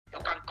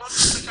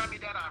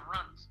get a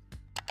rant.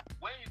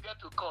 When you get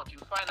to court, you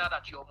find out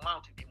that your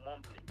mouth will be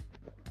mumbling.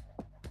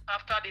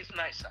 After this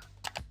night, sir,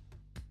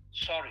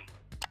 sorry,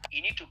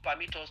 you need to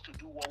permit us to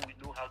do what we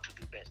know how to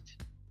do best.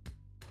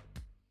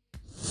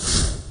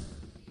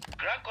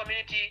 Grant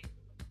community,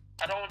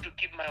 I don't want to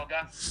keep my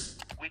organ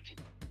waiting.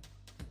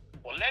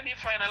 But let me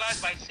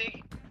finalize by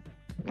saying,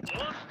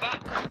 months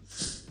back,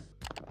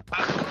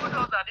 I told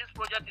us that this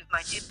project is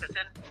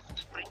 98%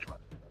 spiritual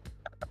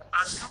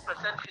and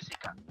 2%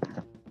 physical.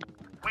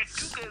 We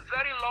took a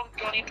very long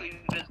journey to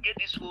investigate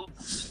this whole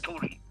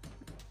story.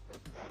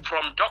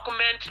 From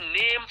document,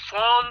 name,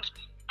 funds,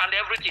 and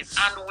everything.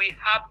 And we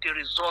have the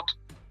result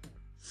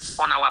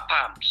on our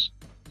palms.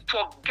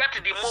 Forget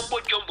the mumbo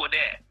jumbo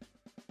there.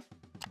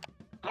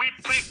 We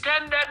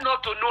pretended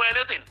not to know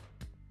anything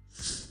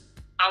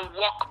and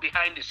walk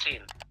behind the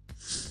scene.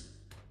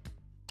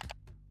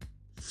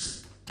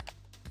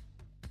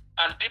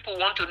 And people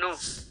want to know.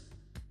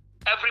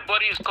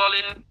 Everybody is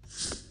calling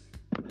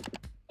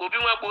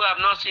Obiwabu have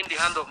not seen the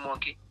hand of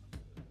monkey.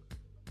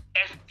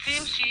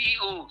 Esteemed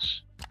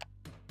CEOs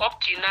up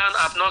till now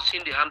have not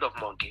seen the hand of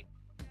monkey.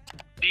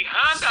 The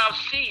hand I've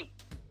seen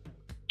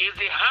is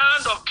the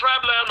hand of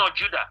tribe lion of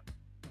Judah.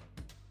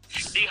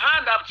 The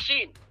hand I've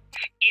seen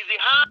is the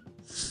hand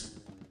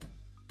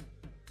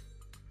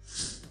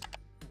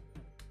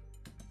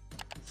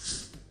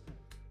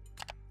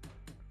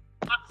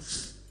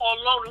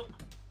Ọlọ́run.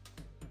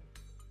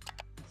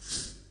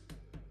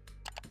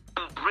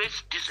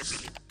 Embrace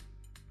discipline.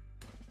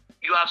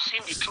 You have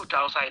seen the truth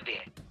outside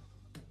there.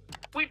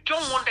 We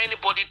don't want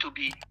anybody to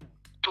be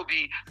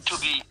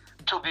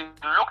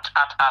looked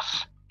at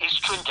as a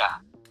stranger.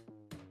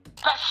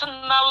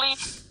 Personally,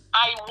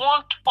 I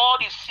want all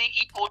the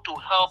CEO to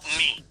help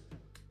me.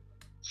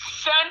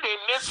 Send a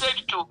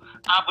message to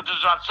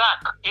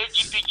Abdulrazak,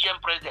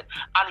 AGPGM president,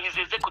 and his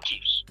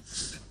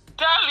executives.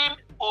 Tell him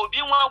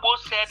Obiwabu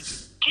said,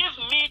 give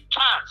me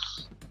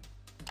chance.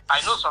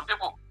 I know some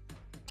people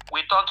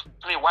will talk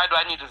to me, why do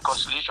I need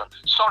reconciliation?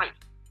 Sorry,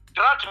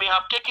 Grant may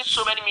have taken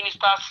so many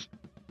ministers'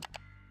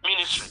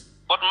 ministry,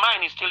 but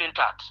mine is still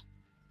intact.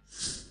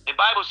 The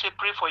Bible says,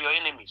 pray for your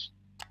enemies.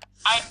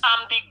 I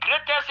am the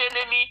greatest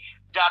enemy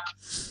that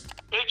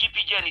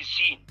AGPGN is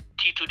seeing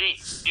till today.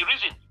 The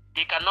reason,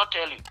 they cannot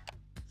tell you.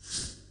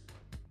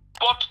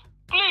 But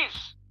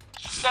please,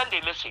 send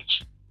a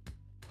message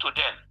to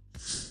them.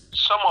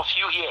 Some of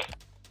you here,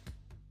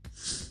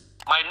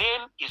 my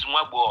name is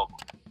Mwagbo,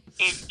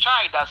 a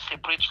child that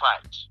separates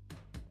fights.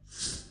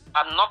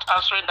 I'm not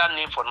answering that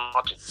name for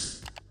nothing.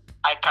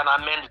 I can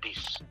amend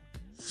this.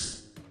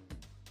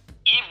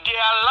 If they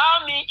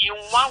allow me in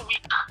 1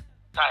 week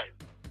time,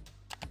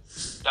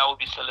 there will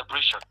be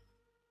celebration.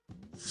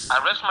 I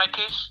rest my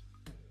case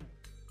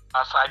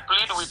as I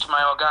plead with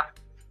my Oga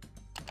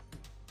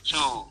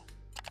to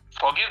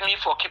forgive me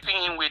for keeping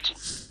him waiting.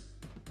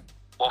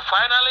 But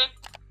finally,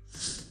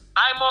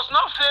 I must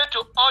not fail to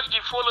urge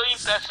the following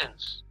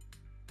persons: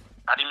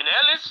 Admin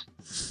Ellis,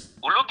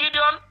 Ulu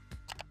Gideon,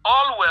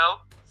 Allwell,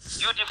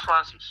 UD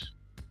Francis.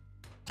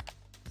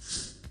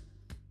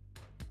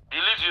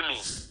 Believe you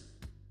me,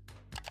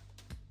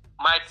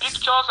 my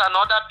pictures and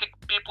other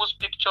people's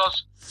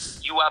pictures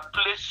you are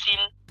placing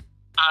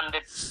and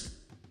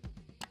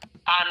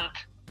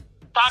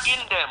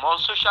tagging them on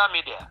social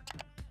media.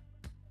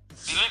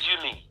 Believe you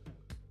me,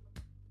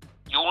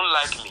 you won't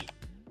like me.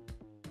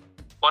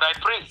 But I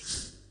pray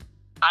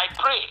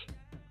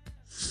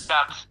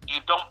that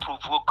you don't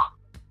provoke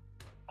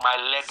my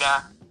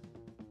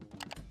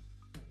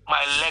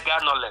legal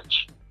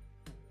knowledge.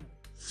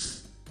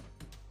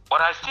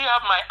 But I still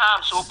have my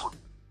arms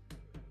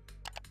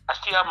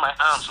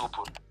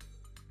open.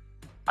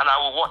 And I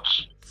will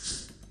watch.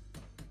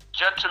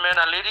 Gentlemen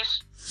and ladies,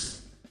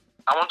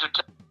 I want to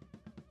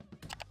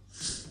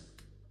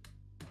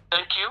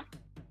thank you.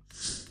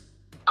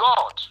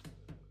 God,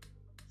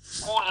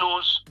 who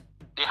knows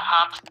the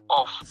heart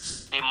of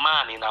the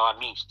man in our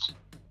midst,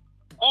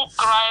 who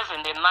cries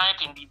in the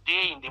night, in the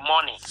day, in the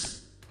morning,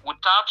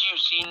 without you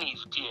seeing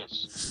his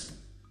tears,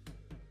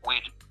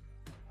 will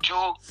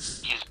do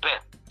his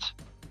best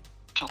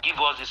to give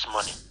us this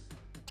money.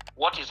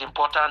 What is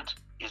important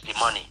is the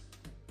money.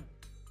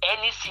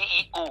 Any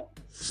CEO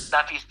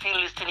that is still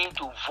listening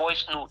to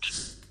voice note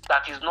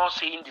that is not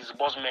saying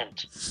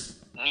disbursement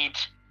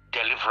needs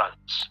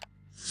deliverance.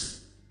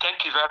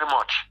 Thank you very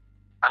much,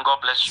 and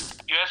God bless you.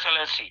 Your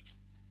Excellency,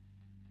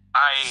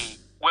 I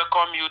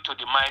welcome you to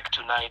the mic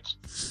tonight.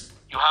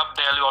 You have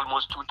barely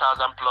almost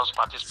 2,000 plus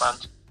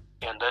participants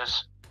in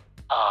this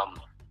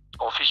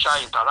official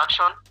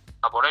interaction.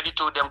 I've already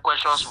told them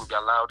questions will be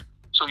allowed,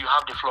 so you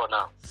have the floor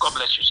now. God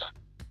bless you, sir.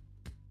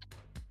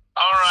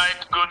 All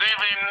right, good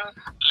evening,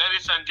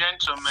 ladies and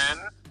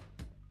gentlemen.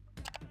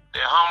 The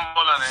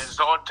humble and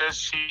exalted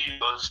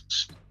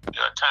CEOs,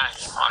 your time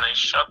on a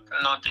short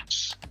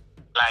notice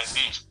like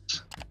this.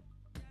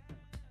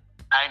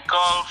 I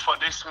call for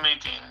this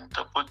meeting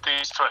to put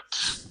things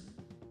straight.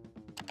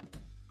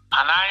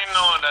 And I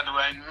know that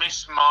we're in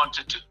mixed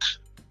multitude.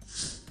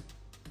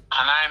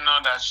 And I know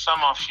that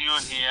some of you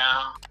here,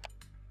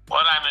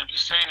 what I may you're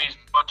saying is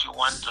what you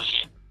want to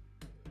hear.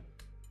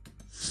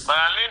 But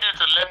I need you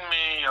to lend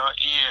me your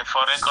ear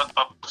for record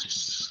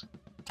purposes.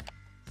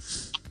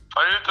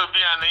 For you to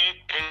be a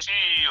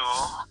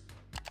CEO,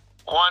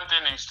 one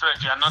thing is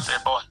straight, you are not a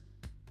boy.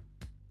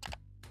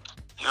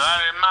 You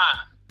are a man,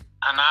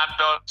 an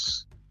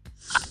adult.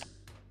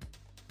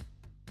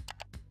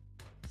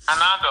 An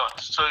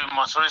adult, so you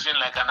must reason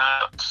like an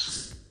adult.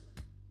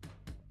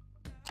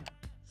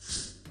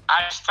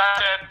 I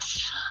started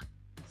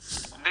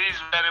this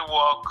very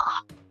work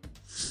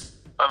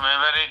from a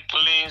very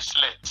clean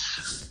slate.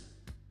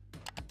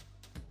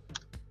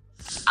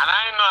 And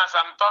I know as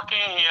I'm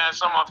talking here,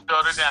 some of you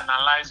already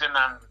analyzing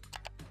and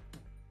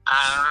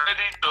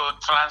ready to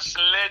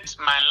translate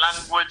my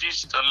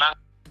languages to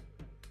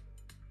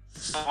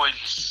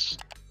languages.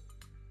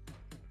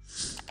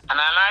 And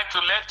I like to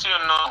let you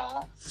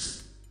know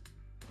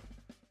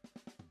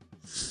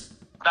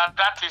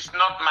that is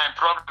not my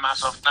problem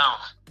as of now.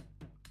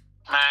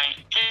 My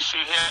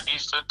issue here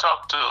is to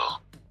talk to,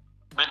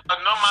 because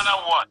no matter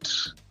what,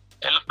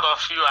 a lot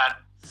of you are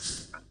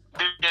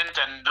diligent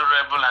and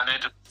durable and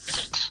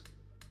educated.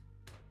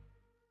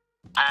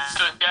 And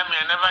to hear me,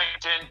 I never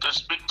intend to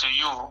speak to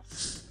you.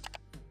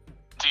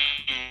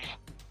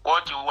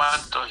 What you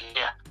want to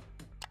hear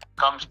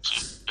comes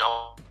to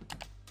your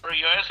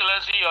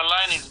Excellency, your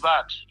line is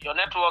bad. Your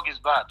network is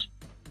bad.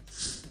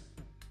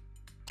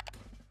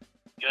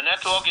 Your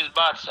network is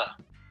bad, sir.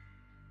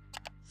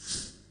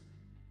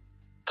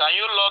 Can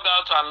you log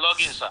out and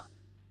log in, sir?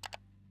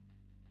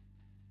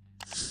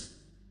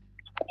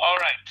 All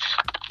right.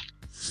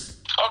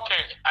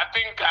 Okay, I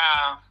think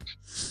I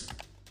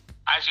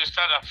should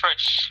start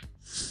afresh.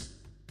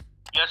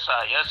 Yes,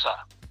 sir. Yes, sir.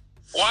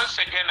 Once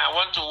again, I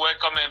want to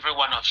welcome every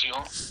one of you.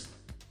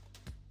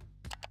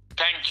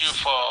 Thank you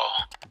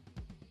for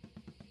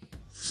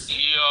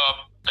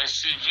your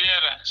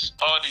perseverance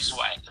all this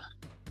while.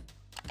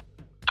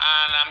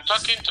 And I'm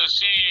talking to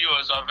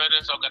CEOs of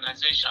various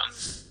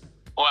organizations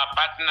who are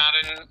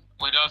partnering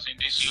with us in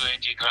this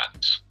UAAG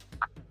grant.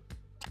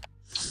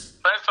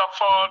 First of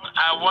all,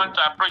 I want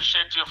to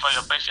appreciate you for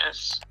your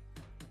patience.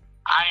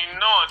 I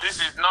know this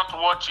is not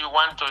what you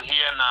want to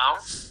hear now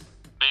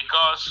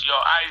because your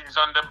eye is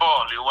on the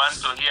ball. You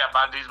want to hear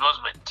about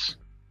disbursement.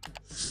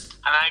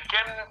 And I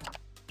came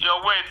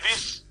your way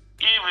this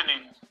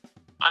evening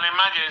on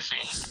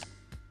emergency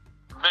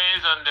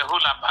based on the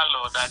hula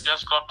ballo that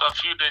just cropped a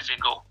few days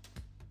ago.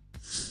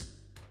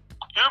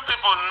 You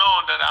people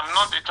know that I'm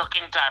not the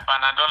talking type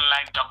and I don't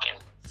like talking.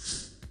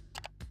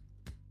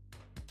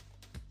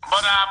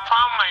 But I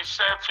found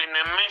myself in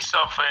the midst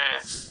of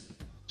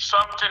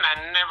something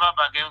I never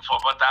bargained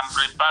for, but I'm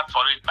prepared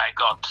for it by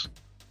God.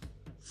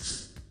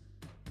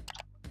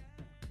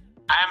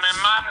 I am a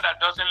man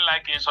that doesn't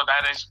like insult.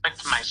 I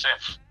respect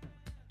myself.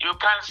 You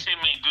can't see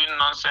me doing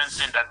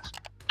nonsense things that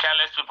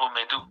careless people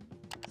may do.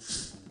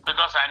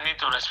 Because I need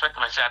to respect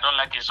myself. I don't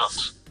like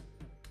insults.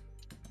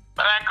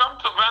 But I come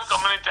to Grand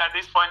Community at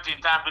this point in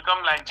time,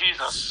 become like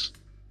Jesus.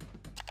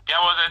 There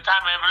was a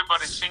time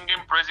everybody singing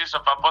praises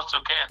of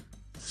Apostle Ken.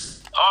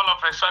 All of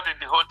a sudden,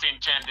 the whole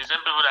thing changed. The same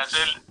people that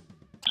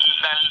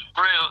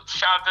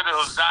shouted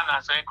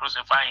Hosanna, saying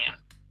crucify him.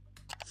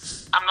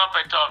 I'm not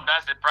better off.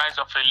 That's the price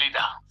of a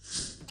leader.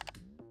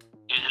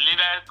 A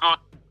leader goes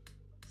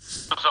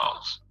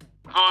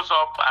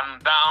up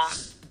and down,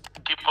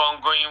 keep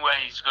on going where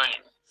he's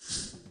going.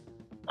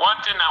 One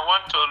thing I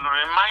want to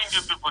remind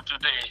you people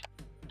today,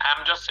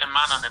 I'm just a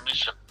man on a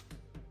mission.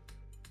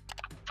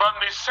 From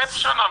the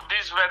inception of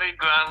this very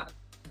grant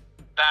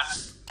that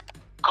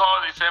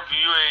calls itself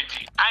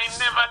UAAG, I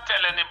never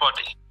tell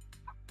anybody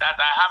that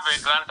I have a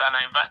grant and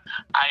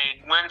I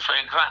went for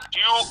a grant.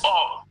 You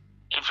all,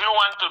 if you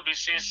want to be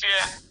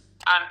sincere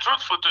and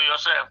truthful to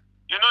yourself,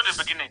 you know the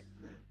beginning.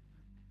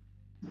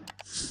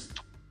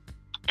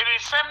 It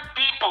is some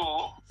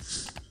people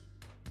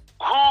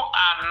who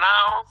are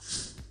now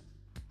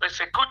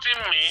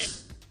persecuting me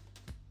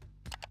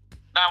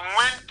that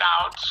went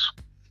out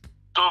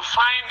to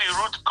find the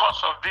root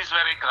cause of this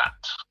very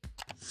grant.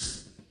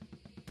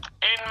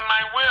 In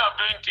my way of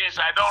doing things,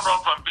 I don't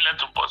run from pillar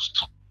to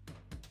post.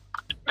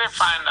 They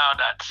find out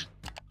that,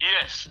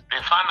 yes, they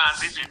found out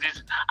this is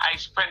this. I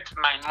spent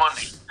my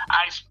money.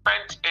 I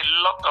spent a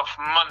lot of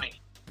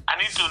money. I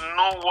need to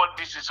know what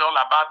this is all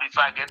about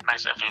before I get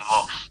myself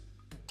involved.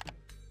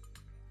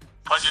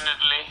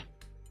 Fortunately,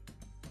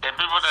 the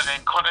people that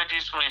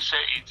encourages me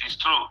say it is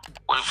true.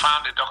 We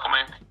found the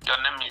document, your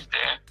name is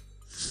there.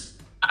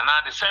 And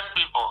now the same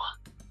people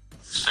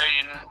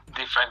saying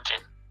different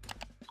things.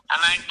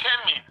 And I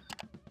came in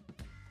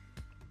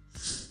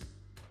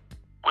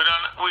with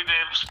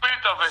the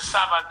spirit of a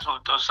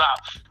servanthood to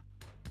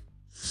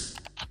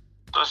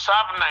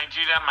serve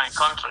Nigeria, my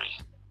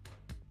country,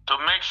 to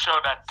make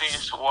sure that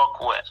things work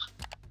well.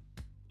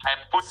 I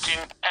put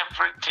in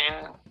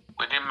everything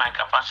within my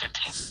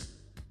capacity.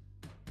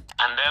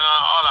 And then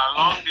all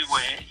along the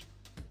way,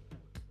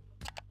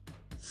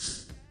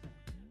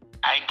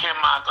 I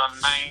came out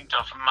on 9th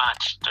of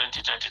March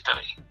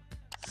 2023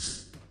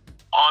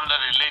 under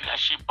the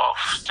leadership of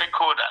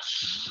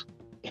stakeholders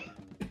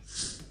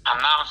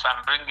announce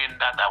and bring in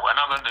data. We're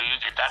not going to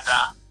use the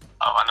data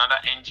of another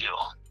NGO.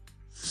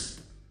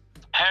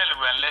 Hell,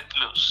 we're let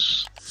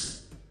loose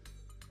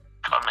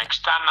from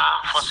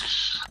external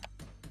forces.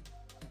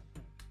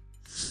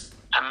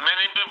 And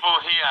many people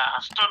here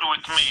stood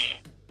with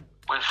me.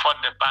 We fought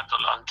the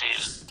battle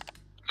until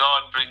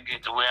God bring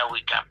it where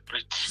we can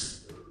breathe.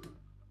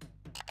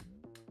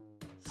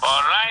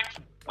 But right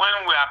when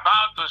we're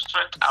about to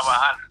stretch our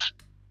hand,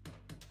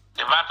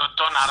 the battle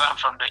turn around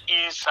from the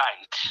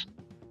inside.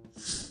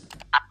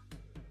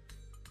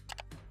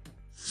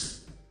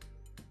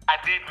 I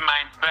did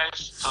my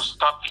best to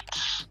stop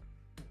it.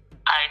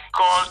 I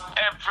called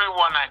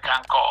everyone I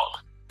can call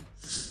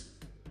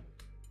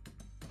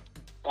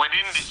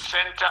within the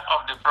center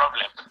of the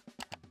problem.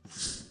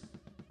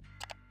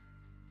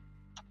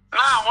 Now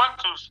I want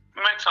to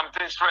make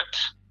something straight.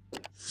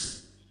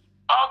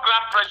 All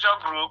Grant Pressure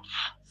Group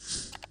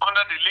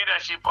under the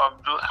leadership of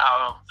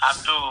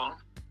Abdul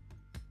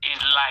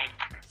is like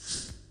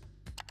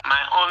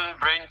my own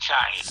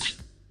brainchild.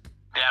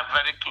 They are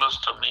very close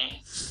to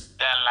me.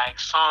 They are like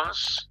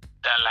sons.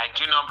 They are like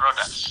junior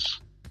brothers.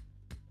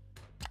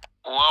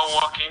 We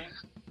are working,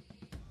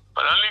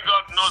 but only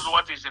God knows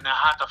what is in the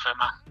heart of a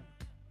man.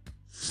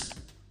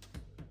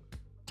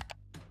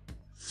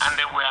 And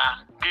they were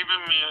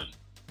giving me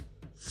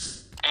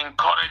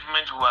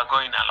encouragement. We were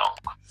going along.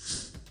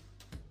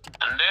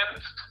 And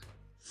then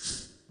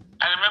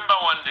I remember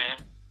one day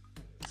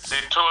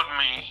they told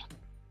me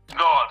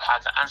God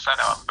has answered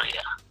our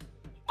prayer.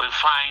 We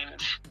find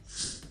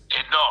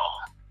a door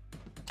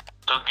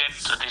to get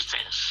to these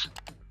things.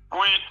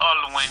 We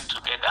all went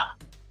together.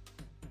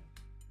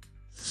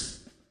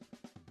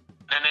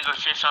 The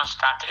negotiation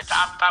started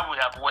after we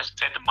have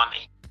wasted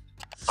money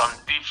from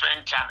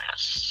different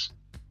channels.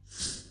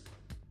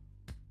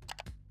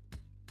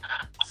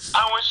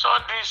 And we saw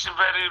this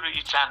very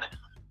rich channel.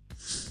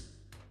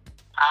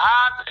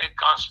 I had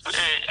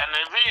an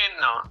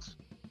EVA note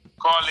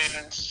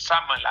calling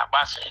Samuel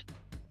Abase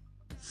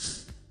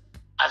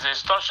as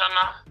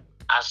extortioner,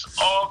 as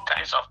all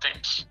kinds of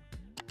things.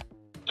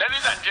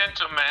 Ladies and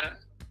gentlemen,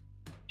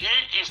 he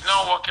is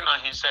not working on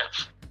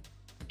himself.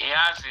 He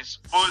has his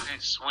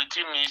bosses with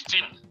him, his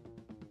team.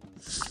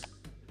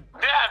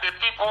 They are the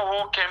people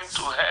who came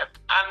to help,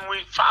 and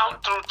we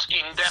found truth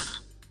in them.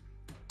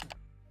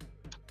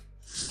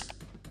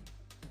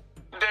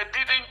 They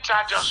didn't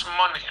charge us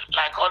money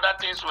like other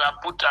things were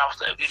put out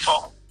there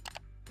before.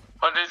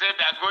 But they said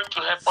they are going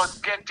to help us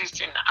get this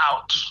thing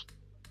out.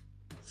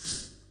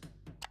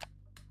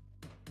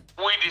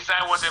 We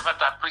decide whatever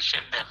to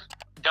appreciate them.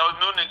 There was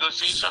no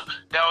negotiation.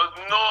 There was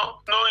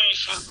no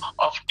issue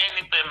of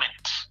any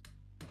payment.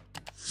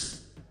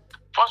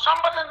 For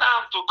somebody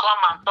now to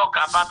come and talk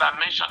about and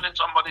mentioning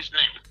somebody's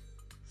name,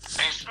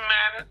 these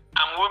men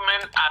and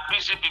women are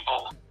busy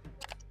people.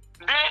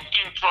 They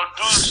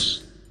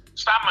introduce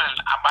Samuel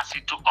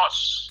Abase to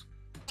us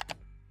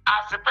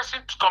as the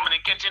person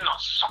communicating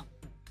us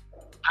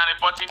and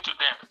reporting to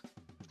them,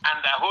 and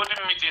they're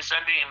holding meetings,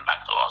 sending him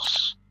back to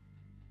us.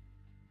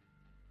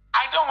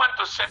 I don't want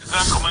to set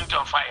the community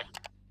on fire.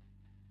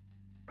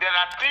 There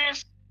are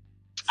things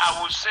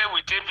I will say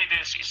with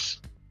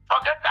evidences.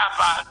 Forget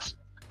about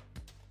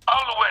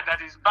all the way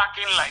that is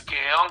barking like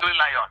a hungry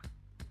lion.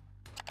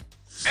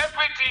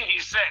 Everything he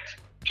said,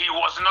 he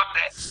was not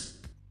there.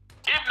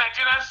 If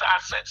Nigerians are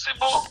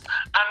sensible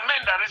and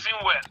men that reason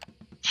well,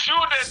 few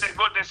days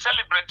ago they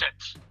celebrated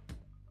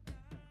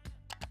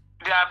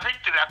their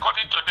victory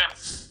according to them,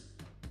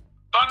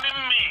 turning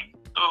me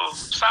to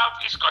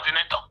Southeast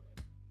Coordinator.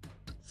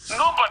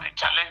 Nobody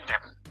challenged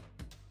them.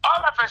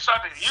 All of a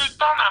sudden, you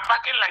turn and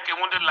backing like a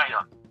wounded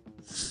lion.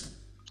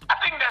 I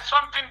think there's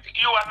something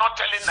you are not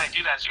telling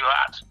Nigerians you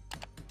had.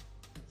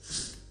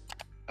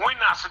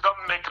 Winners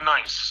don't make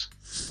noise.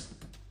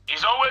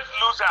 It's always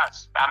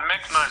losers that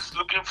make noise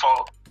looking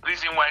for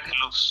reason why they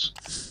lose.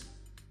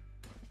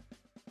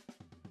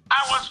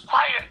 I was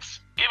quiet,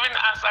 even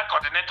as a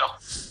coordinator.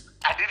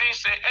 I didn't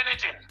say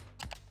anything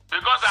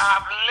because I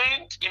have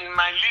learned in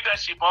my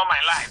leadership all my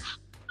life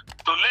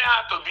to learn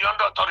how to be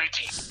under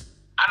authority.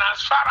 And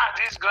as far as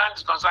this grant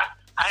is concerned,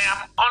 I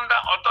am under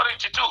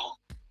authority too.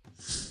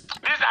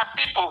 These are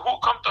people who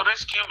come to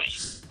rescue me.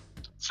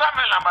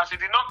 Samuel Abase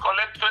did not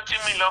collect 20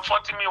 million,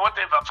 40 million,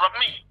 whatever from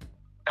me.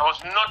 There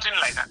was nothing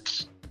like that.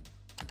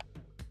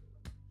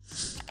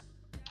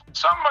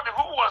 Somebody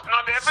who was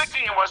not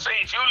everything he was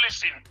saying, if you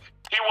listen,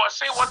 he was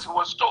saying what he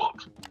was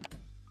told.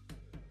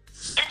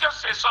 He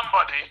just says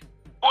somebody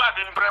who had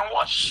been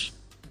brainwashed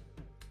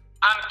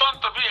and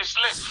turned to be a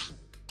slave.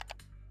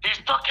 He's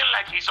talking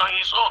like he's on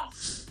his own.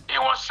 He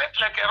was set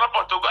like a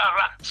robot to go and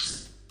rant.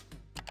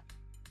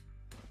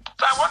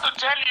 So I want to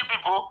tell you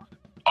people,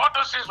 all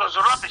those things was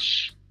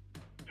rubbish.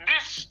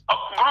 This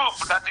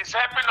group that is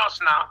helping us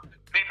now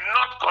did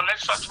not collect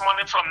such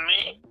money from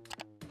me.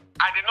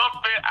 I did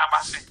not pay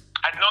Abase.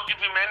 I did not give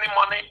him any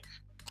money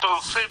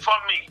to favor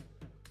me.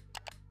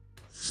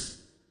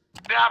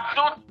 They have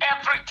done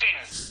everything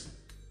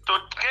to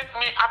get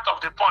me out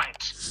of the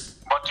point.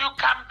 But you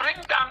can bring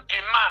down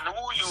a man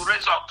who you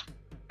raise up.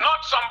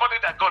 not somebody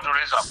that God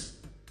raised up.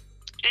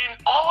 In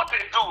all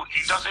they do,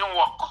 it doesn't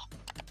work.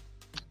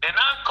 They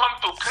now come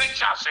to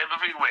creatures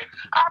everywhere.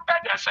 After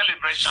their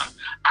celebration,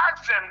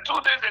 ask them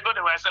 2 days ago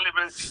they were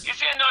celebrating. Is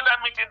there any other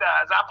meeting that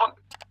has happened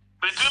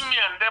between me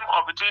and them,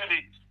 or between the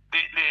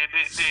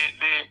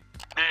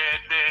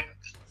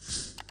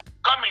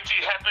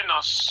committee helping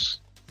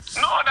us?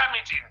 No other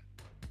meeting.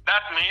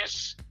 That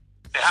means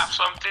they have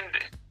something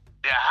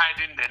they are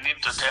hiding. They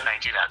need to tell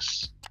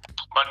Nigerians.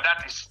 But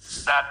that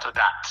is that to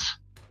that.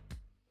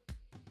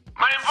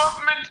 My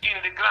involvement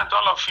in the grant,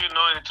 all of you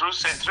know it through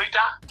St.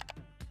 Rita,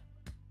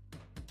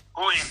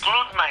 who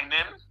include my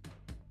name,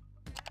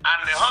 and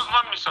the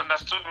husband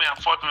misunderstood me and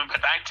fought me,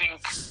 but I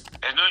think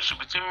there's no issue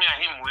between me and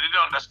him. We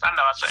didn't understand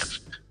ourselves.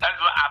 That's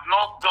why I've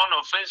not done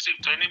offensive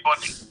to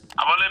anybody.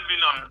 I've only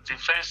been on the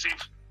defensive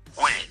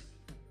way.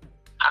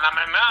 And I'm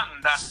a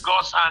man that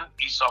God's hand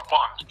is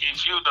upon,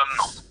 if you don't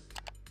know.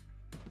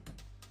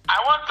 I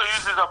want to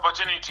use this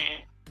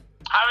opportunity,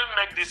 having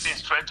made this thing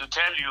straight, to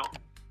tell you,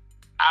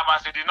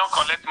 Abasi did not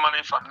collect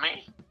money from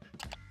me.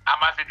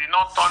 Abasi did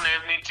not turn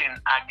anything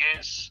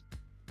against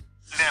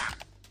them.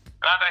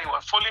 Rather, he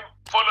was following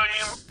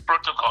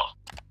protocol.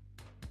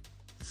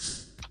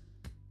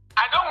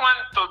 I don't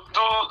want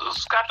to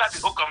scatter the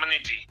whole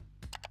community.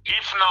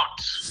 If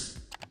not,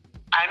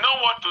 I know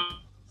what to do.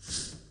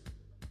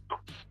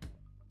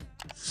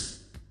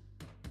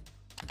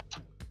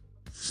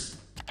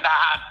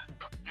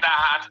 That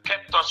had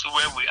kept us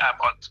where we are,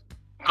 but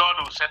God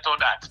will settle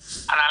that.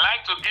 And I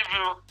like to give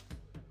you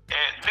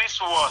this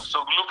words to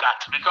look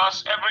at,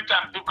 because every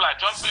time people are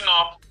jumping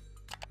up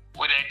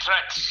with a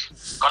threat,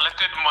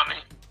 collected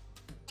money,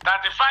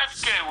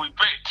 35K we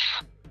paid.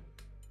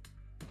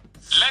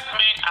 Let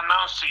me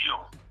announce to you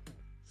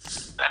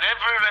that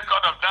every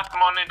record of that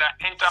money that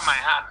entered my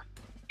hand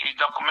is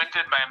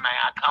documented by my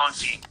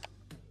accounting.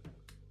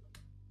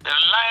 The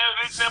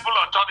reasonable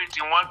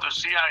authority want to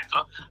see how it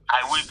goes,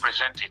 I will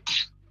present it.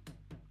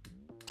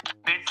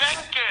 The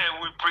 10K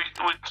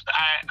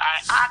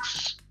I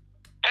asked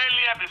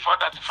earlier before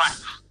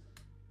 35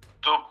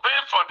 to pay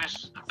for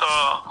this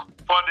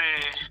for the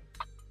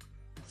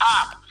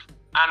app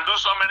and do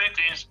so many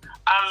things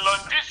and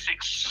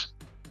logistics.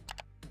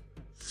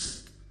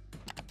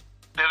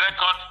 The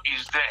record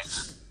is there.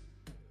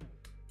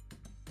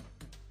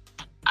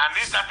 And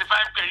this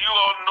 35K, you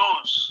all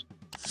knows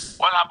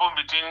what happened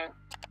between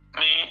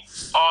me,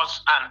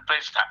 us, and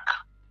Paystack.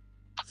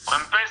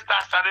 When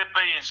Paystack started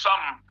paying,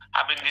 some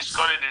have been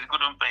discouraged, they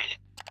couldn't pay.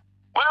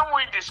 When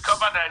we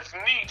discover there is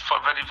need for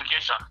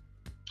verification,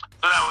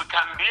 so that we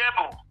can be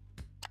able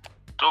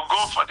to go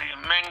for the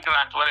main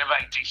grant, wherever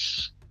it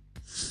is.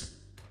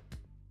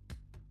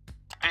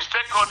 The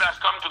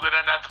stakeholders come together.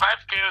 That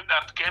 5K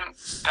that came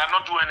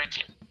cannot do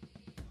anything.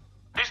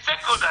 The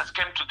stakeholders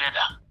came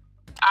together,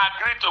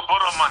 agreed to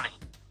borrow money.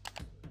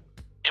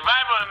 If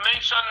I will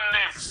mention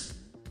name,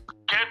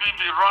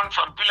 KBB run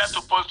from pillar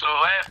to post to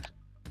help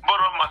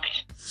borrow money.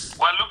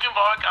 We're looking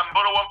for how we can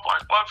borrow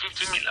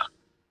 150 million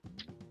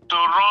to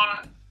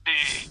run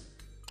the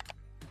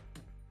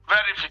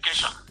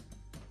verification.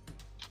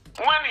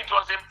 When it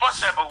was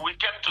impossible, we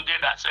came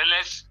together. So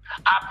let's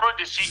approach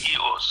the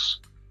CEOs.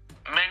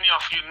 Many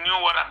of you knew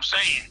what I'm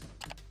saying.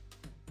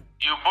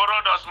 You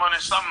borrowed us money.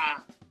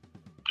 Some,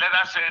 let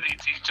us say it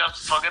is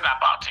just forget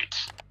about it.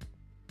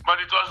 But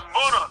it was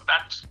borrowed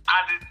that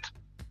added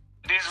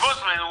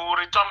disbursement will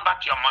return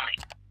back your money.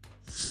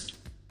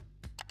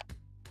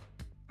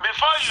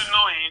 Before you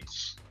know it,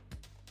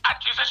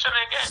 accusation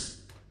again.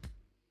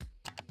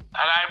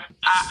 And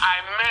I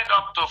made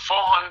up to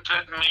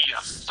 400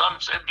 million, some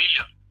say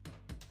billion.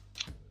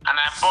 And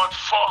I bought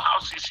 4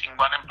 houses in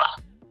Guatemala.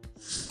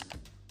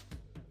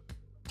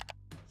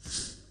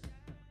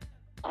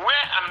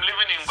 Where I'm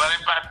living in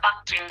Guatemala, I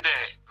packed in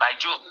there by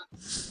June.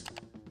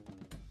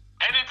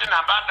 Anything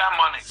about that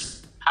money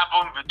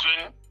happened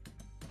between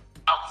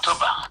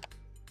October.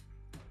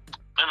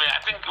 Maybe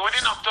I think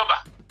within October.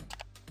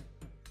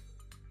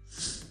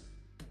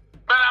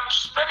 But I'm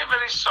very,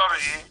 very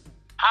sorry,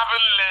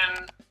 having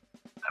learned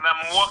that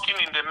I'm working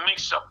in the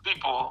mix of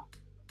people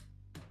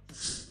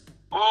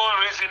who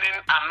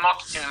reasoning are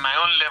not in my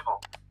own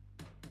level.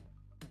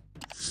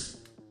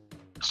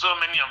 So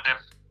many of them.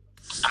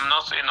 I'm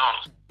not saying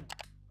all.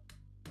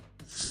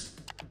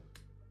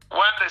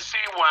 When they see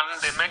one,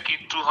 they make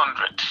it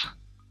 200.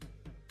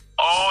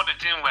 All the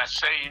things we're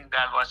saying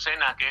that were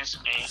saying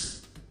against me,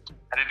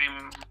 I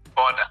didn't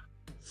bother.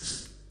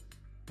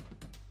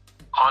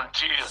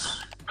 Until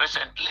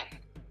recently.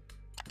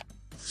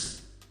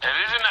 The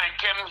reason I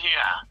came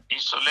here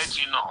is to let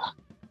you know,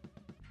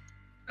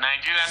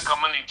 Nigerian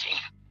community,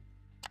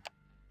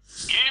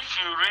 if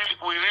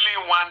we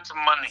really want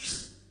money,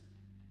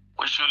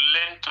 we should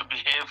learn to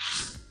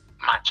behave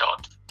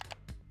matured.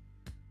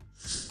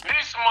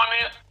 This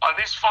money or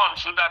this fund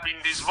should have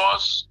been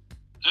disbursed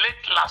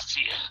late last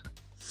year.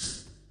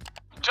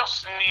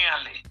 Just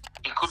nearly,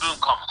 it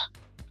couldn't come.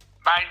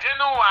 By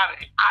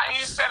January,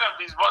 instead of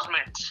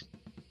disbursement,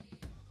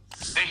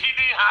 the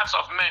hidden hearts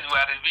of men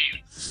were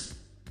revealed.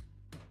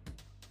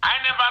 I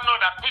never know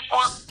that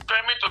people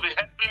claiming to be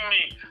helping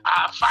me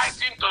are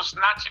fighting to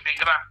snatch the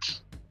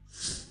grant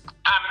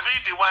and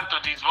be the one to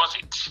disburse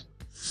it.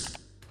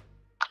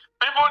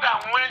 People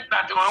that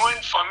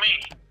went for me,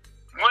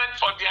 went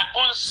for their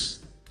own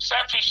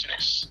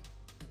selfishness,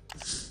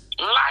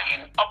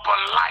 lying upon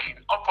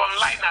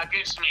lying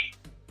against me.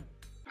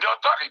 The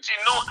authority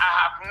know I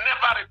have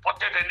never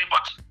reported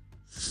anybody.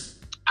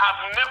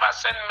 I've never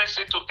sent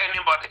message to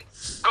anybody.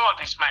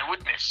 God is my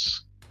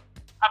witness.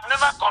 I've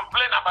never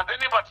complained about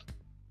anybody.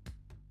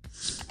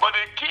 But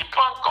they keep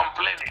on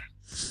complaining.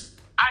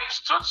 I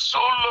stood so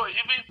low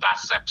even to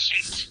accept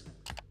shit.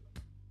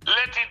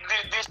 Let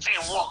this thing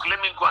work.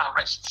 Let me go and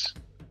rest.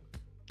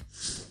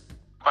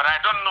 But I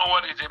don't know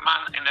what is a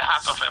man in the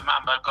heart of a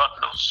man, but God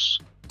knows.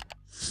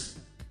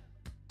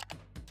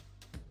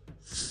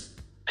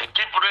 They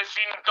keep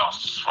raising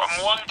dust from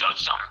one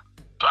junction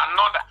to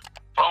another,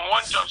 from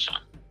one junction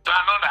to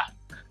another.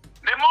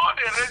 The more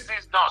they raise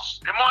this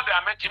dust, the more they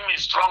are making me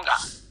stronger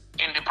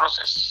in the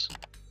process.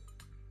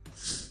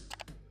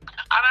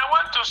 And I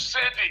want to say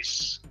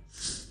this.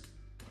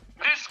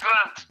 This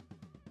grant,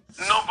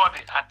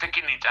 nobody had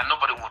taken it and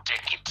nobody will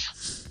take it.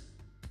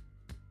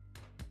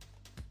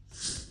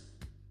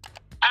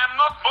 I am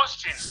not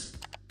boasting.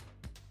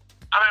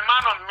 I'm a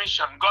man on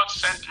mission. God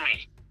sent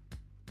me.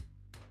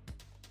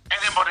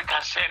 Anybody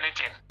can say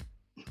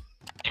anything.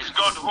 It's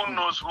God who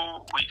knows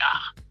who we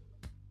are.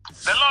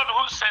 The Lord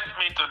who sent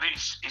me to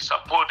this is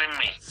upholding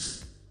me.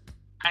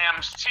 I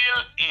am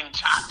still in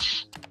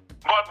charge.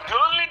 But the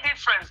only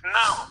difference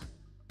now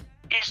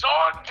is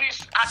all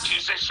this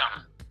accusation.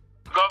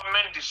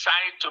 Government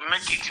decide to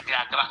make it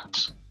their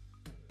grant.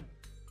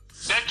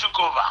 They took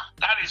over.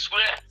 That is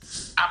where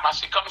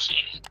embassy comes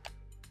in.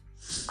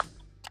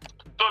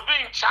 To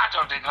be in charge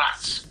of the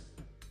grant.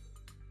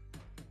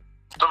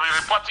 To be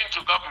reporting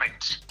to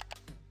government.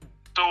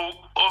 To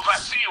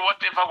oversee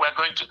whatever we're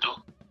going to do.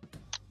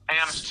 I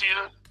am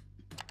still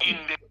in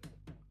the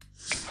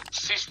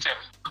system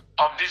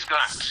of this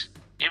grant.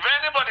 If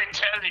anybody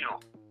tells you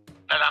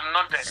that I'm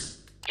not there,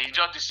 he's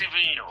just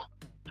deceiving you.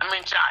 I'm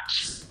in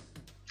charge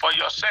for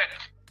your sake,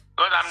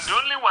 because I'm the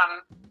only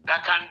one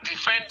that can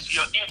defend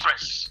your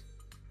interests,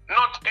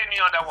 not any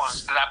other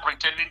ones that are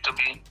pretending to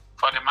be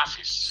for the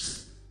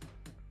masses.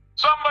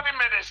 Somebody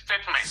made a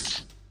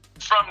statement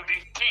from the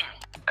team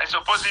that's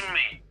opposing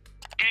me.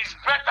 It's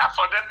better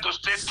for them to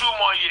stay 2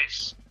 more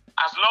years.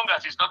 As long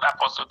as it's not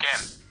Apostle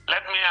Ken,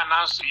 let me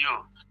announce to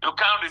you, you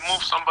can't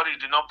remove somebody you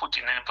did not put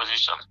in any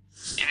position.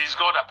 It is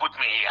God that put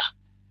me here.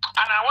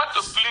 And I want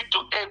to plead to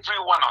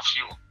every one of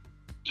you,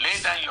 lay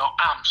down your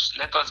arms,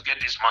 let us get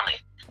this money.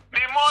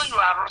 The more you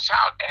are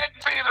shout,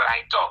 every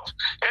write-up,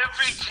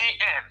 every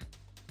VN,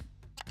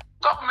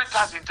 government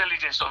has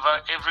intelligence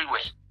over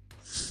everywhere.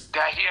 They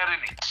are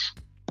hearing it.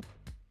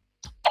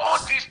 All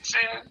these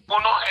things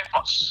will not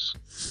help us.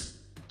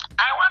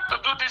 I want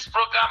to do this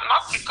program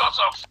not because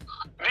of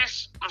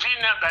this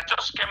VN that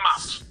just came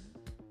out.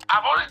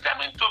 I've always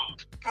determined to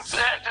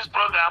prepare this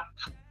program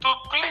to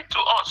plead to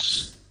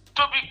us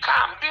to be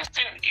calm. This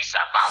thing is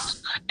about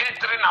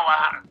entering our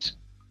hand.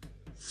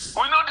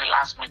 We know the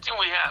last meeting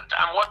we had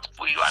and what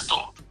we were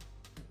told.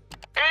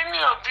 Any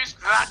of this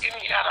dragging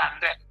here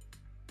and there,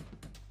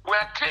 we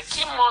are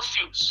creating more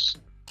fuels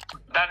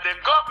that the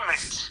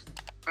government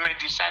may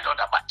decide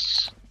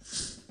otherwise.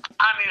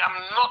 And I am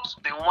not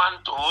the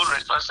one to hold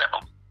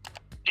responsible.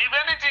 If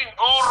anything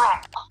go wrong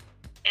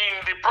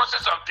in the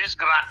process of this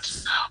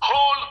grant,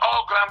 hold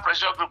all grant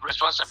pressure group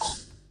responsible.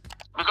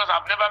 Because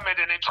I've never made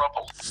any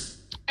trouble.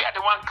 They are the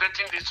one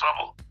creating this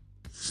trouble.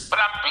 But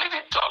I'm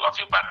pleading to all of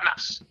you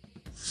partners.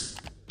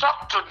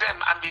 Talk to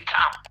them and be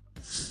calm.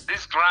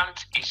 This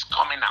grant is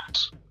coming out.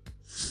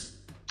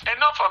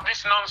 Enough of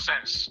this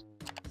nonsense.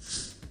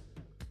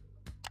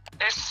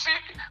 A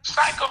sick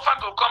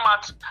psychopath will come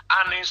out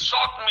and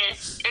insult me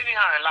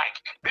anyhow I like.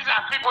 These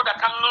are people that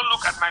cannot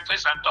look at my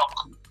face and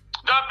talk.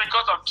 Just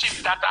because of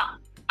cheap data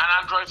and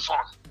Android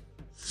phone.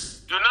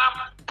 You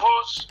now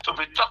pose to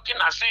be talking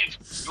as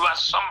if you are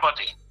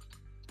somebody.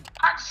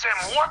 Ask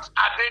them, what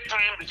are they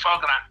doing before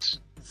grant?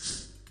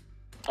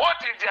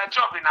 What is their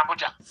job in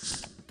Abuja?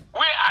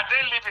 Where are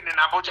they living in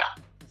Abuja?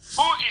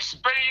 Who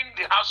is paying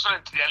the house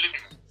rent they are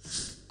living?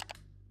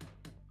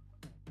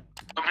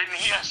 We've been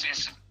here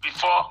since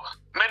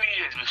many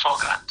years before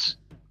grant.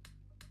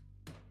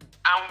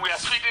 And we are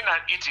feeding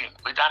and eating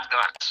with that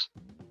grant.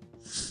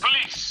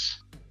 Please,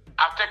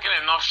 I've taken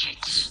enough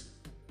shit.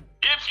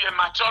 If you're a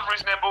mature,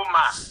 reasonable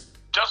man,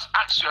 just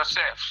ask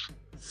yourself,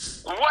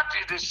 what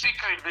is the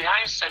secret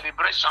behind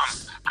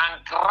celebration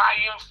and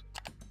crying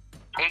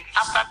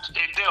after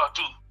a day or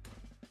two?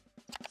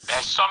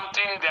 There's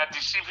something they're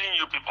deceiving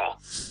you people.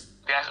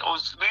 There's a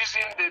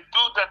reason they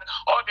do that.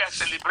 All their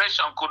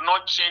celebration could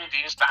not change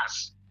the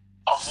instance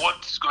of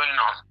what is going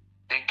on.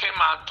 They came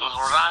out to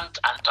rant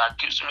and to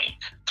accuse me,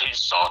 to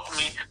insult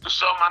me, to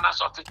show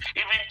manners of things,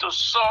 even to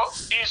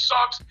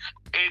insult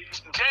a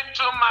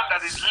gentleman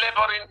that is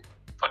laboring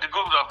for the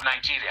good of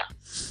Nigeria,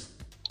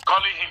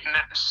 calling him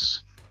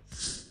names.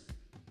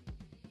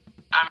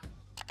 I'm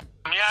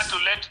I'm here to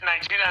let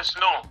Nigerians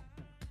know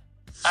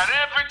that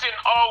everything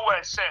all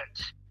was said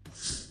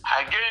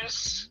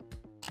against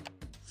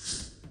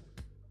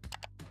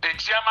the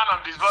chairman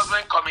of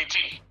Disbursement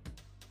Committee,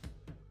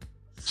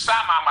 Sam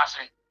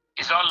Amasi,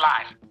 is all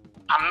lie.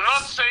 I'm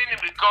not saying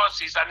it because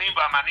he's an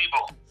Igbo, I'm an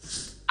Igbo.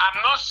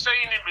 I'm not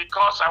saying it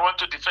because I want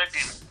to defend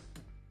him.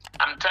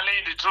 I'm telling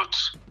you the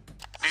truth.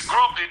 The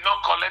group did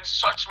not collect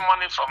such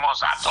money from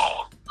us at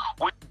all.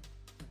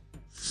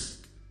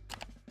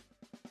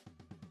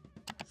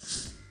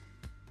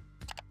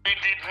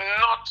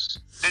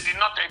 They did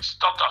not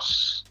extort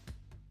us.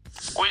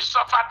 We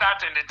suffered that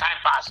in the time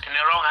past, in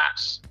the wrong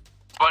hands.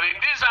 But in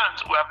this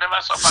hand, we have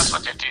never suffered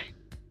such a thing.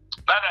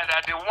 Rather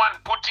than the one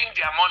putting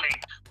their money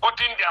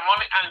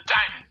and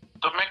time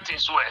to make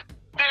things work.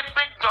 They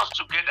begged us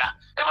together.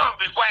 Everyone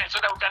be quiet so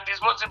that we can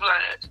dispose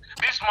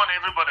this money,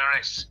 everybody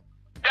rests.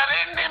 There are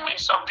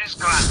enemies of this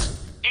grant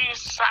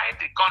inside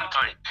the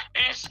country,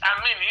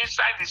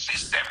 inside the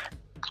system,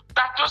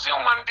 that doesn't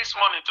want this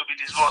money to be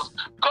disbursed.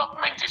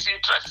 Government is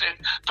interested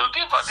to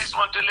give us this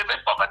money to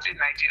alleviate poverty in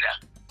Nigeria.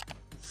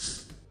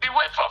 The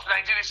welfare of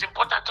Nigeria is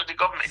important to the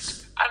government,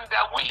 and they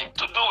are willing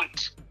to do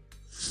it.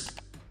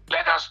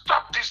 Let us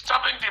stop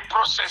disturbing the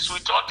process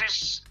with all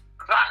these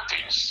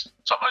rantings.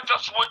 Someone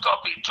just wake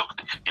up,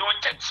 he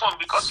will take phone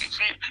because he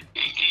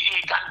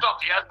can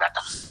talk, he has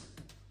data.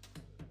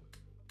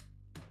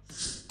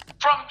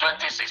 From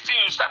 2016,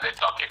 you started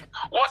talking.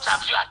 What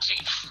have you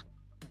achieved?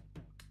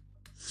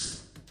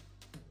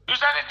 You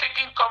started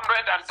taking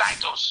comrade and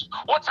titles.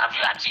 What have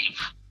you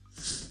achieved?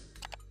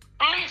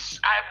 Please,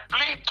 I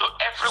plead to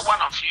every one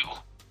of you,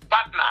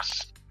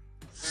 partners.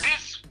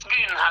 This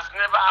thing has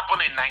never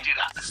happened in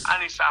Nigeria,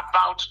 and it's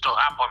about to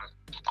happen.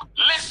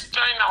 Let's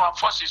join our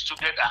forces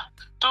together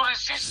to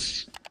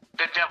resist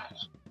the devil.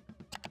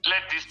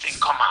 Let this thing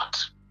come out.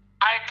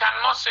 I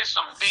cannot say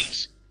some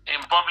things in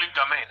public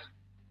domain,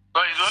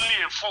 but it's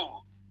only a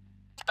fool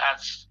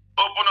that's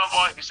opened up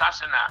all his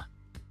arsenal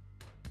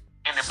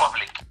in the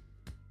public.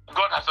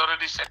 God has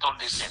already settled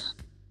this in.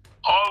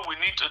 All we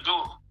need to do,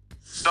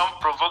 don't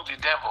provoke the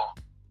devil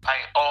by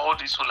all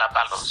these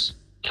hulabalus.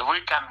 If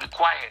we can be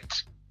quiet,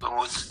 we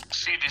will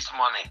see this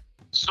money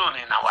soon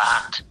in our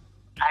hand.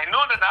 I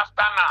know that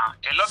after now,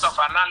 a lot of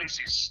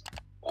analysis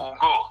will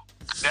go.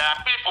 There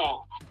are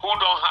people who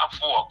don't have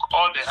work.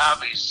 All they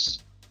have is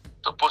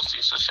to post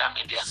in social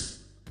media.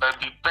 But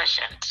be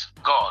patient.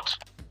 God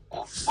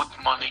will put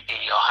money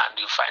in your hand.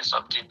 You find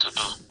something to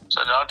do,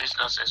 so that all this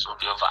nonsense will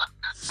be over.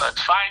 But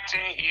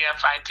fighting here,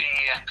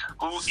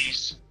 who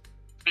is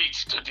fit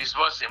to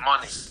disburse the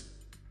money?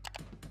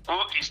 Who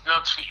is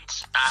not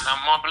fit? And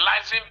I'm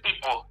mobilizing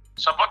people,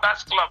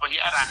 supporters club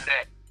here and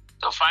there,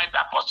 to fight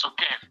Apostle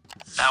Ken.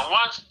 That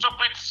one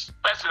stupid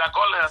person that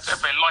calls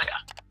herself a lawyer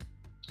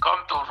come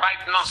to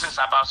write nonsense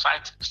about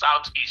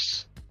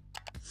Southeast.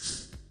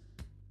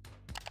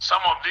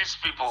 Some of these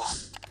people,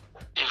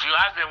 if you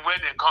ask them where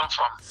they come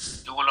from,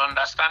 you will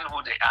understand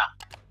who they are.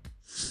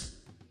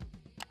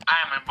 I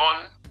am a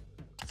born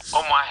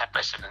Omoahe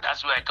person.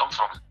 That's where I come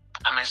from.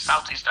 I'm a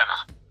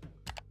Southeasterner.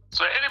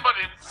 So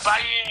anybody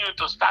buying you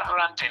to start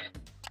ranting,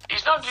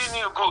 it's not doing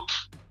you good.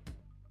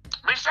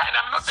 Besides,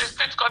 I'm not a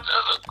state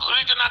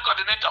regional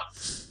coordinator.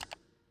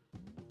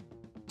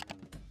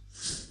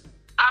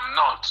 I'm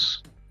not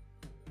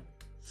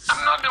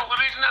the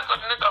regional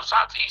coordinator of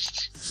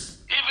Southeast.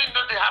 Even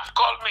though they have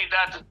called me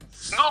that,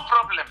 no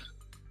problem.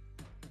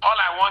 All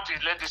I want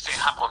is let this thing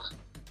happen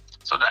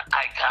so that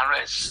I can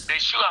rest. The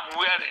shoe I'm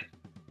wearing,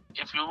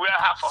 if you wear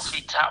half of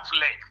it, half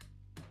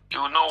leg, you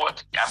will know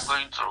what I'm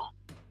going through.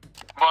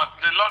 But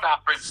the Lord has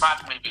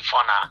prepared me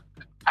before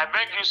now. I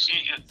beg you,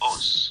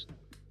 CEOs,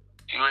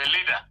 you're a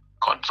leader.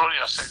 Control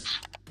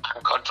yourself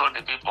and control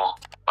the people.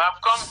 We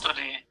have come to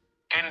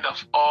the end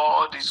of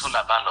all this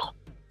hulabalo.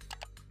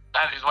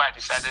 That is why I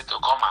decided to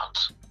come out.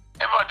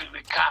 Everybody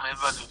be calm,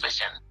 everybody be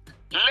patient.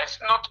 Let's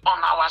not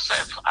on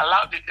ourselves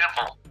allow the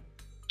devil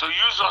to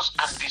use us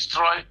and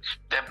destroy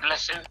the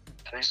blessing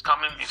that is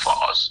coming before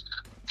us.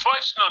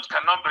 Voice note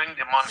cannot bring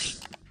the money.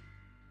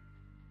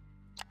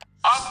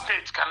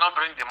 Update cannot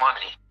bring the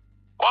money.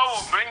 What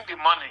will bring the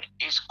money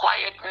is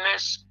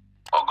quietness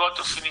for God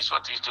to finish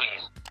what He's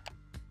doing.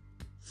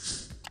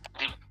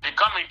 The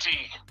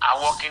committee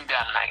are working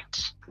their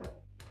night.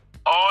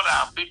 All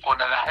our people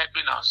that are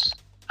helping us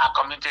are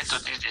committed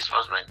to this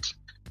disbursement.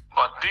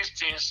 But these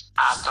things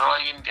are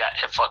drawing their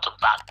effort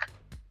back.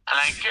 And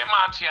I came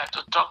out here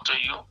to talk to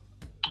you,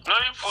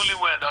 knowing fully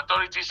well the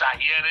authorities are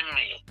hearing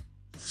me.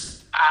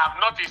 I have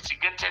not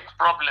instigated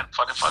problem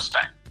for the first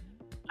time.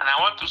 And I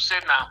want to say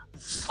now,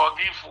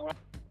 forgive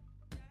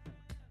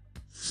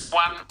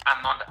one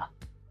another.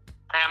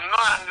 I am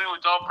not angry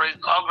with all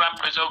Grand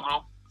Pressure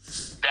Group.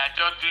 They are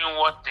just doing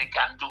what they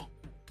can do.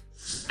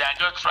 They are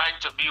just trying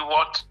to be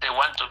what they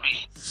want to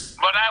be.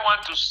 But I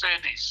want to say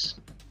this.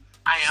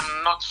 I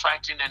am not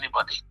fighting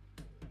anybody.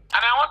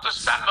 And I want to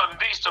stand on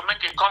this to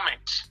make a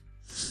comment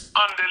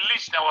on the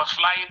list that was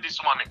flying this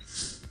morning.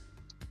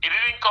 It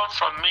didn't come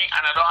from me,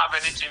 and I don't have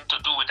anything to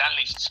do with that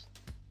list.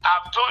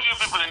 I've told you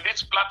people in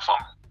this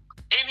platform,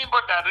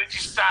 anybody that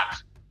registered,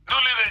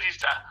 duly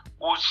registered,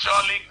 will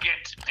surely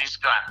get this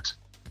grant.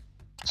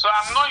 So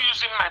I'm not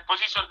using my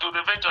position to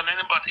revenge on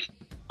anybody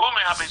who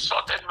may have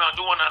insulted me or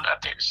do one other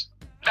things.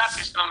 That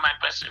is not my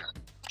person.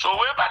 So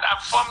whoever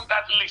that formed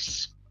that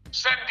list,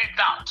 send it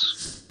out.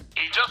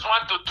 He just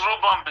want to throw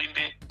bomb in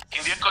the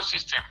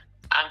ecosystem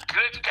and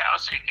create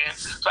chaos again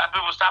so that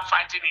people start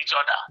fighting each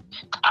other.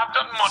 I've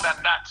done more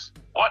than that.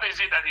 What is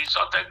it that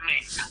insulted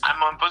me? I'm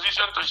in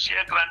position to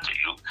share grant to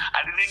you.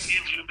 I didn't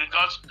give you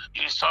because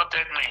you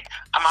insulted me.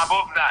 I'm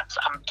above that.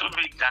 I'm too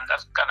big than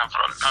that kind of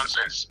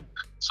nonsense.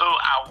 So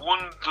I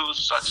won't do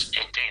such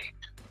a thing.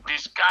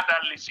 This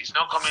gathered list is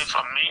not coming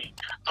from me,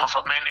 not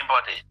from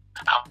anybody.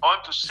 I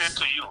want to say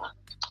to you,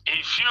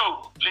 if you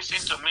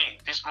listen to me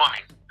this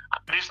morning,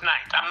 this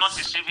night, I'm not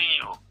deceiving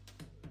you.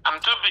 I'm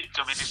too big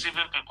to be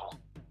deceiving people.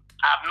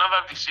 I've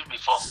never deceived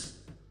before.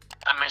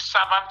 I'm a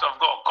servant of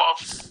God,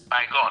 called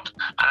by God,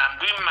 and I'm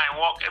doing my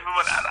work.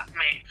 Everybody around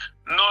me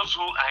knows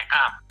who I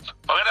am.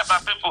 Forget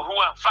about people who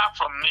are far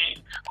from me,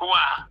 who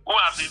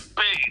have been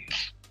paid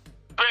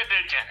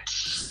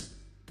agents.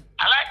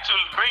 I like to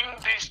bring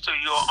this to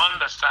your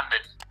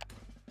understanding.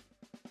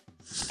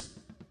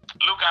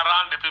 Look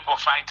around the people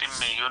fighting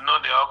me. You know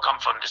they all come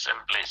from the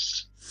same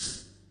place.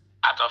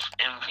 Out of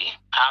envy.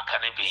 How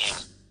can it be him?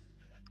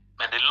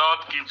 May the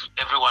Lord give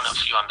every one of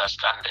you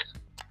understanding.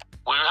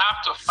 We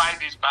have to fight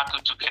this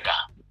battle together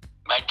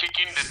by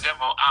kicking the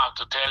devil out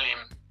to tell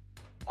him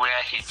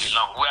where he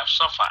belongs. We have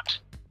suffered.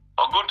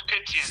 For good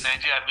 8 years,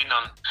 Nigeria has been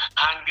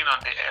hanging on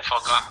the air for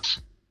grant.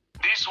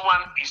 This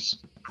one is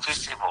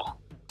visible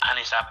and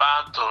it's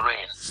about to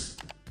rain.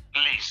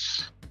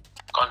 Please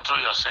control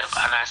yourself.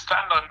 And I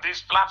stand on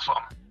this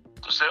platform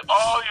to say,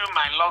 all you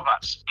my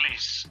lovers,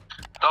 please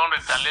don't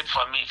retaliate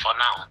for me for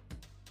now.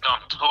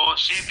 Don't. Oh,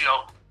 sheathe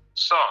your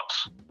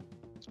sword.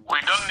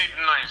 We don't need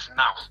noise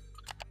now.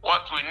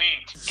 What we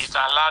need is to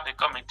allow the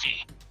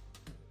committee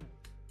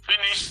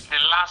finish the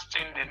last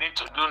thing they need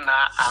to do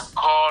now and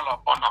call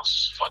upon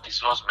us for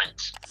disbursement.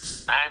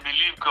 I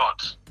believe God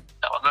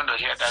that we're going to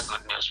hear that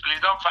good news. Please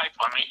don't fight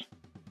for me.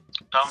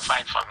 Don't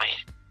fight for me.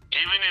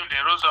 Even if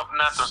they rose up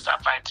now to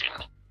start fighting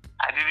me,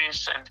 I didn't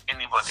send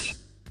anybody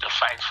to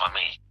fight for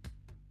me.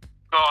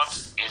 God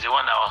is the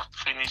one that will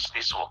finish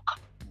this work,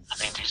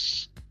 and it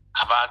is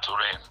about to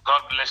rain.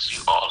 God bless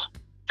you all.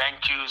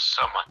 Thank you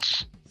so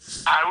much.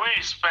 I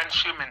will spend a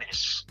few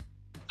minutes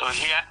to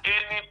hear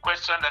any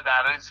question that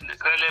are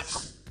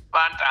relevant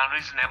and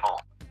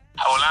reasonable.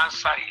 I will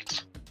answer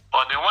it.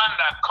 But the one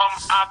that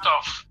comes out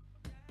of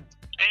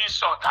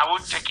insult, I will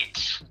take it.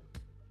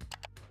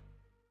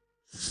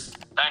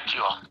 Thank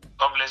you all.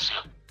 God bless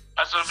you.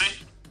 Pastor B,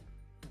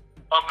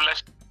 God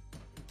bless you.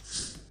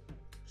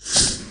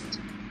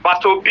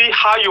 Pastor B,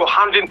 how you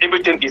handling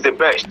everything is the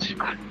best.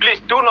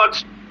 Please do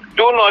not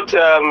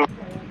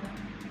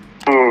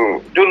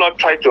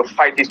try to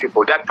fight these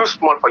people. They are too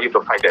small for you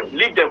to fight them.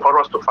 Leave them for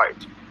us to fight.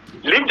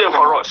 Leave them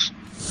for us.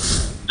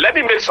 Let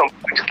me make some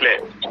points clear.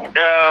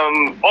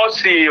 All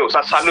CEOs,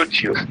 I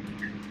salute you.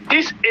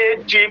 This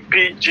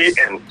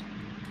AGPGN,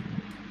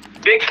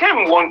 they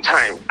came one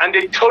time and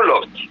they told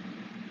us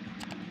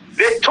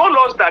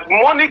that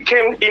money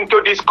came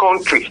into this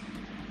country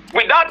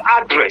without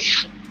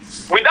address,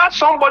 without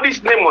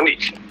somebody's name on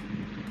it,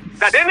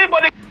 that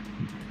anybody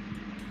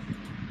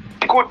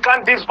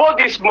can disburse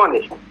this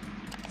money.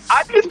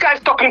 Are these guys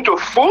talking to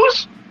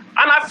fools?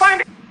 And I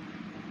find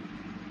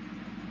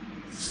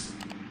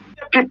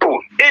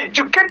people,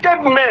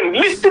 educated men,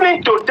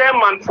 listening to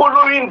them and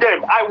following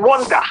them. I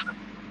wonder.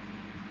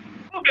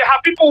 They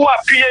have people who are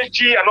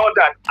PhD and all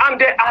that, and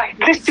they are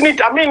listening.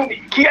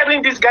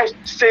 Hearing these guys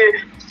say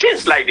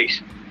things like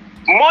this.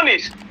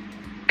 Monies,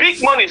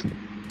 big monies,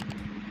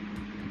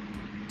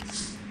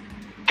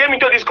 came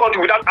into this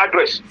country without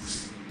address,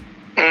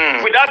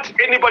 without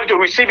anybody to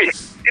receive it.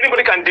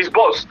 Anybody can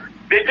disburse.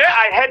 The day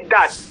I heard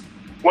that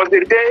was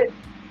the day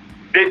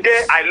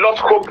I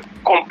lost hope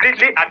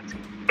completely at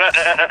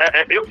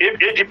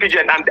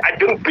AGPGN, and I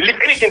don't believe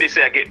anything they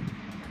say again.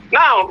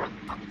 Now,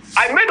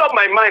 I made up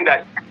my mind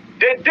that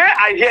the day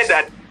I hear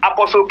that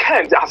Apostle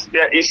Kent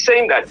is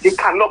saying that he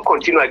cannot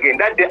continue again,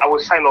 that day I will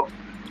sign up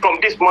from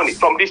this money,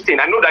 from this thing.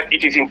 I know that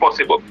it is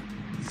impossible.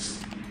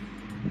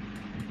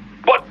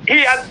 But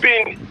he has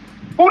been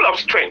full of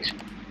strength.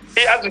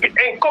 He has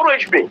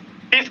encouraged me.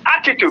 His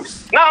attitude.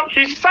 Now,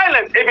 his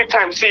silence every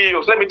time,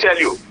 CEOs, let me tell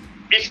you,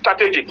 is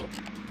strategic.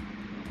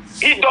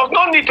 He does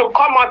not need to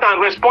come out and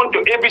respond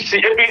to every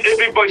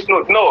voice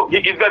note. No, he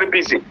is very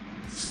busy.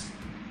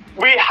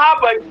 We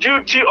have a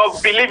duty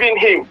of believing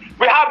him.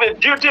 We have a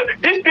duty.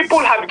 These people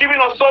have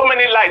given us so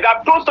many lies. They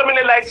have thrown so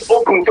many lies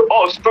open to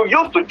us to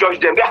use to judge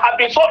them. They have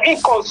been so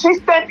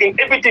inconsistent in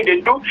everything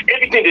they do,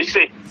 everything they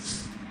say.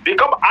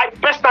 Because I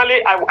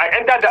personally, I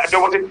entered, there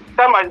was a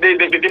time,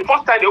 the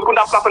first time they opened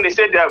that platform, they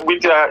said they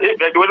wanted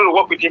to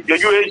work with the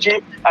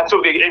UAAG, and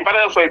so they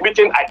invited us for a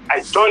meeting.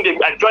 I joined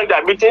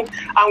that meeting,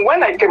 and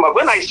when I came out,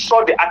 when I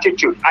saw the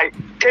attitude, I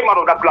came out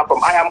of that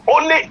platform. I am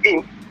only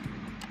in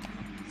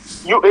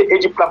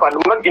UAAG platform,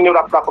 I'm not in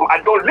that platform.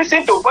 I don't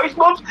listen to voice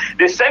notes.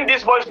 They send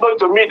this voice note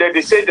to me that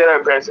they say the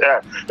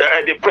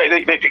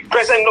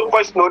present no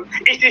voice note.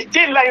 It is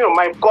still lying on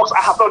my box.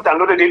 I have not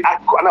downloaded it,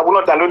 and I will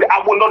not download it.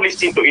 I will not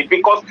listen to it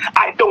because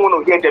I don't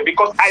want to hear them,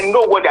 because I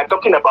know what they're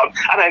talking about,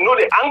 and I know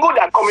the angle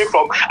they're coming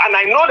from, and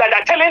I know that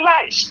they're telling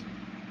lies.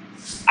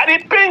 And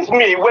it pains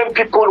me when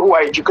people who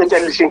are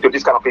educated listen to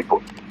this kind of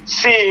people.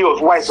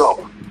 CEOs, wise up,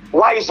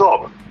 wise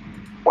up,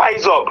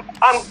 wise up.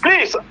 And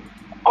please,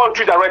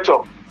 country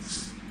director,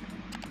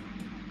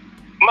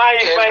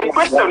 my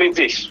question is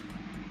this.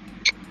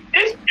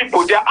 These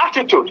people, their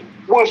attitude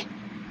won't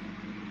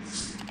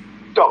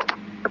stop.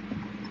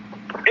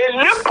 A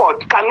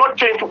leopard cannot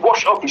change to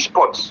wash off his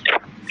spots.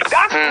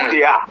 That's who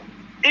they are.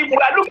 If we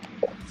are looking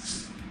for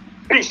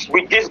peace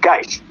with these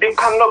guys, they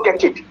cannot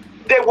get it.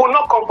 They will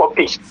not come for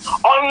peace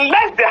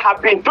unless they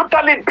have been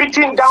totally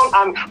beaten down,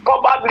 and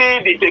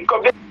probably they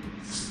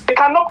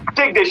cannot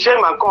take the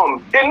shame and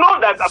come. They know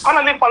that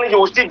finally you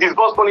will still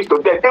disburse money to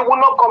them. They will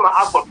not come and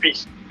ask for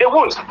peace. They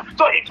won't.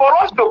 So for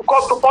us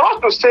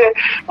to say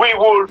we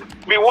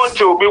want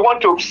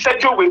to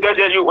settle with them,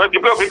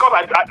 because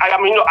I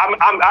am in your,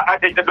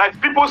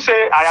 like people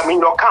say, I am in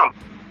your camp.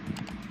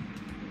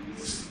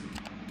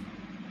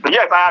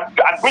 Yes, I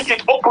admit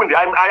it openly.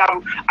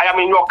 I am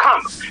in your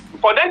camp.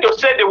 For them to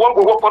say they want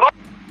to work for us,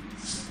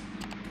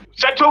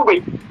 settle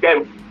with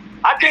them,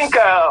 I think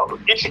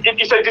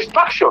it's a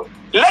distraction.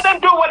 Let them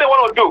do what they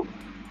want to do.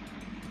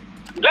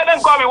 Let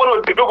them go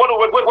what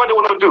they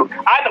want to do.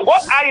 And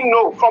what I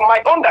know from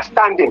my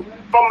understanding,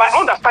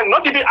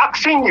 not even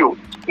asking you,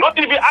 not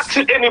even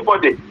asking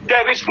anybody,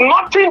 there is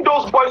nothing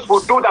those boys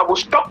will do that will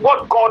stop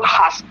what God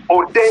has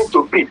ordained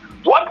to be.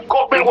 What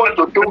government wants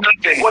to do,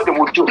 what they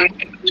will do. There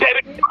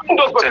is nothing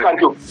those boys can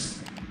do.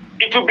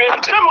 It will be a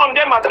shame on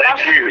them at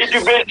last. It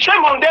will be a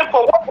shame on them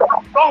for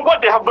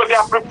what they have done. They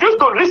have refused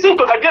to listen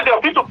to Nigeria. They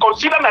have refused to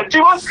consider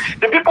Nigerians,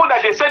 the people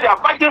that they say they are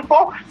fighting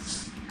for.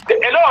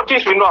 A lot of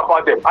things we know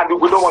about them,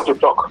 and we don't want to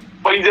talk.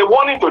 But it's a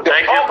warning to them.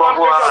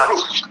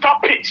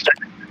 Stop it.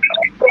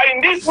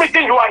 In this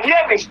meeting, you are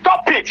hearing,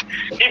 stop it.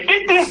 If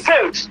this thing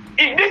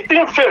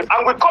fails,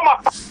 and we come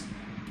up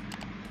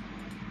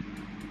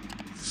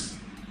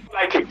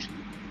like it,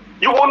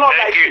 you will not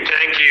like it.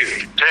 Thank you.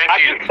 At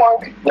this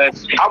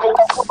point, I will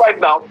conclude right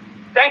now.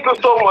 Thank you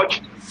so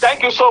much.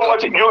 Thank you so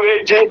much,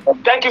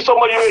 UAG. Thank you so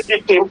much,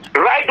 UAG team.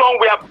 Right on,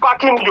 we are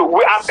backing you.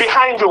 We are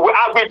behind you. We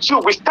are with you.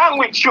 We stand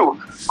with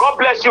you. God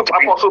bless you,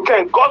 Apostle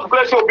Ken. God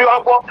bless you,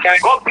 Bianco.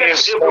 God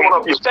bless every one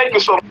of you. Thank you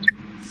so much.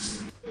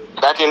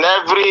 That in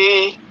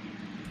every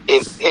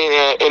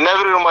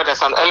rumor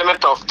there's an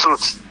element of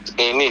truth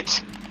in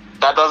it.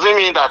 That doesn't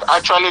mean that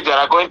actually there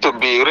are going to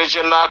be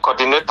regional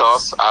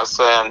coordinators, as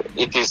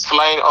it is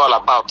flying all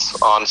about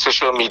on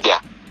social media,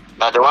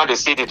 that they want the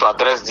city to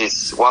address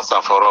this once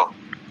and for all.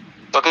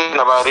 Talking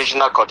about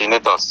regional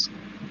coordinators.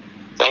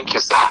 Thank you,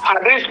 sir.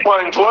 At this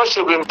point, what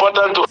should be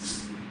important to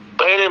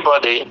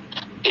anybody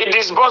is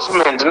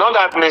disbursement, not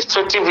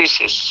administrative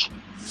issues.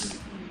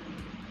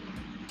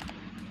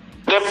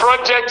 The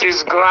project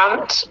is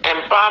grant,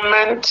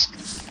 empowerment,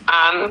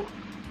 and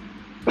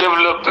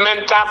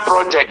developmental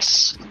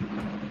projects.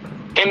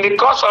 In the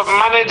course of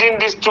managing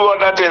these two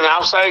other things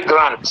outside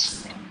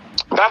grants,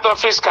 that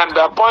office can be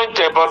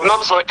appointed, but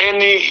not for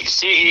any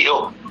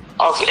CEO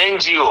of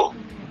NGO.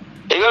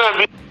 It's going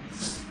to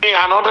be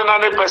an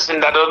ordinary person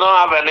that does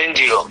not have an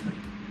NGO.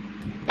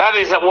 That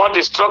is what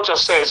the structure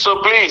says.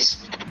 So please,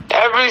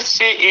 every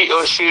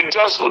CEO should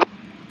just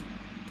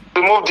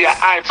remove their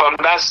eye from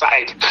that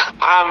side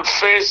and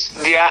face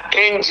their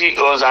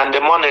NGOs and the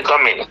money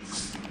coming.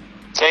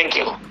 Thank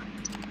you.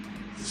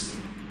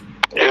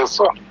 Yes,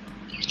 sir.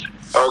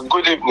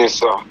 Good evening,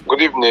 sir.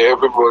 Good evening,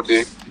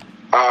 everybody.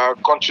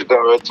 Country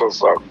director,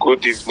 sir.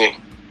 Good evening.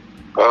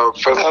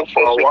 First of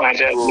all,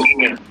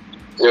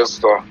 yes,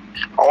 sir.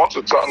 I want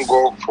to thank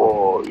God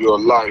for your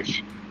life,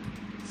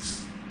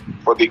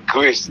 for the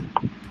grace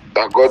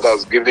that God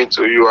has given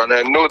to you, and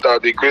I know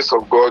that the grace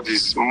of God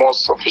is more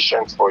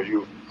sufficient for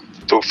you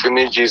to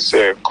finish this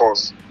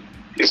course.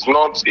 It's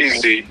not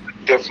easy.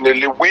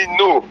 Definitely, we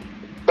know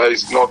that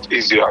it's not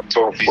easy at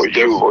all for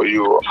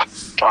you,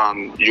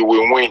 and you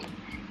will win.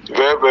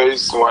 Very, very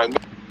soon. I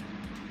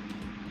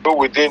know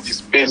within the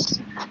space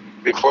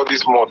before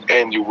this month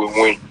end, you will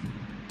win.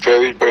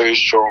 Very, very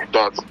sure of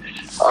that.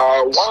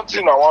 One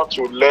thing I want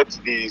to let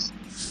these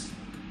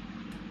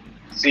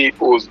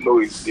CEOs know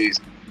is this.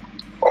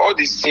 All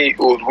the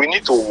CEOs, we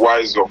need to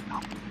wise up.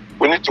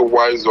 We need to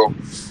wise up.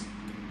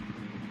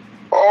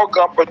 All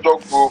Grant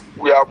Group,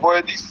 we have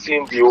already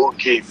seen the whole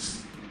game.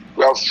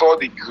 We have saw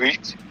the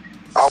grit.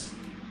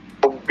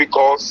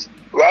 Because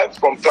right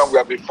from time we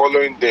have been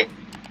following them,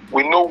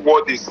 we know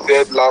what they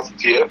said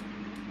last year,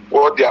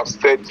 what they have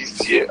said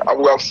this year, and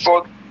we have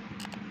saw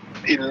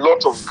a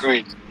lot of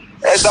grit.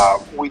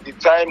 Either with the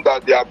time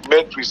that they have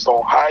met with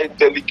some high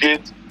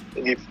delegates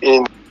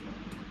in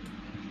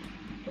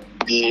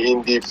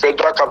the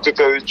federal capital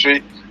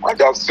territory, and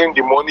they have seen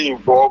the money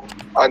involved,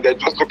 and they're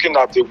just looking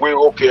at the way,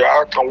 okay,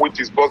 how can we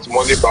disburse the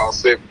money by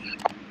ourselves?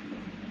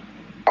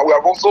 and we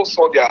have also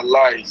saw their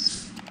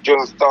lies. Do you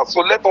understand?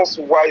 So let us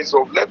wise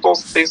up, let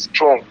us stay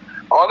strong.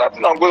 Another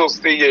thing I'm going to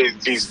say here is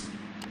this.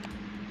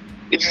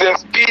 It is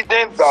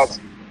expedient that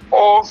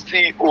all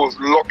CEOs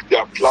lock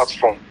their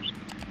platforms.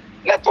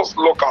 Let us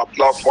lock our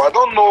platform. I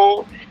don't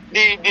know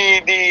the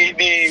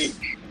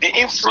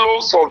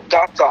inflows of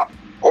data,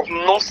 of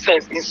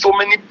nonsense in so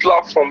many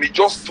platforms is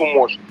just too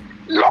much.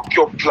 Lock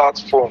your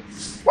platform.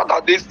 What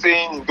are they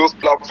saying in those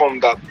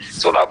platforms that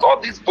so that all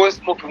these voice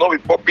notes will not be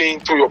popping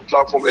into your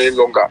platform any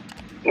longer?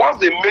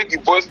 Once they make the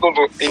voice note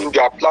in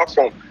their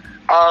platform,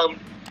 and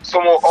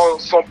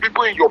some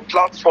people in your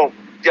platform,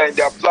 they are in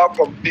their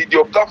platform,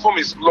 your platform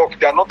is locked,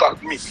 they are not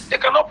admin, they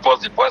cannot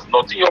post the voice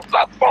note in your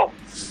platform.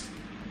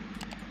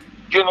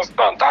 Do you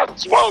understand?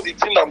 That's one of the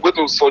things I'm going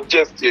to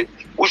suggest here.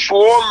 We should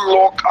all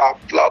lock our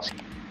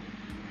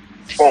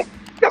platform.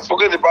 Let's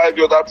forget about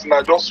every other thing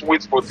and just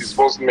wait for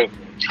disbursement.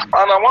 And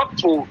I want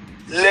to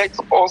let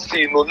us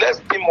see, let's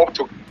team up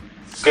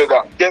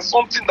together. There's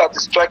something that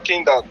is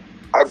striking that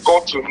I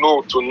got to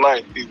know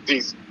tonight is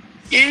this.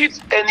 If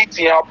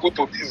anything happened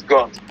to this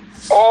grant,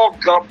 all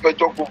grant payers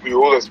will be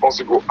all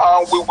responsible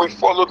and we will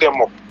follow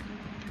them up.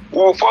 We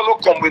will follow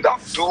Comrade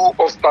Abdul,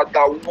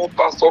 Ostadawu,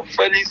 Pastor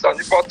Felix and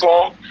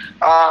Ipaton,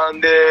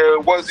 and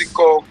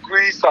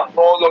Chris and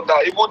all of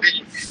that. Even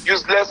the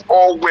useless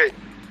always.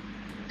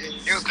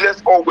 We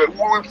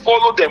will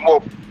follow them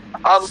up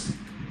and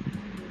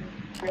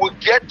we will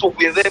get to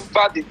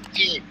wherever they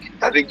feel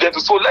that they get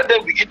to. So let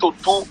them begin to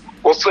do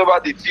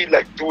whatsoever they feel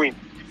like doing.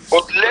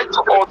 But let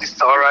all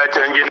this. All right,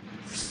 Engineer.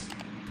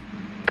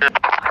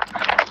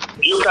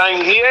 You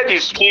can hear the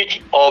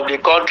speech of the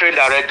country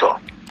director.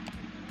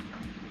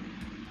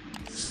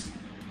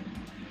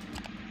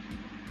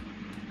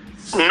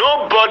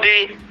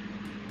 Nobody,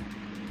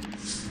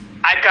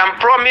 I can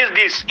promise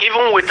this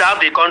even without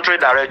the country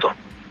director.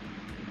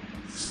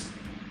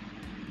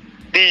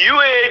 The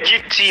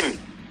UAAG team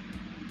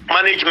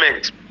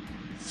management,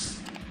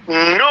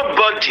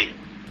 nobody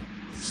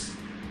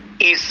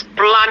is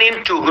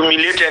planning to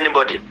humiliate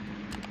anybody.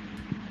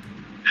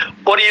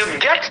 But you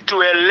get to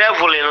a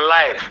level in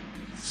life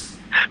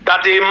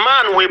that a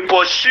man will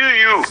pursue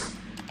you.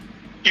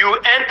 You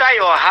enter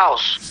your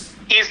house.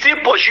 He still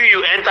pursue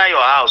you, enter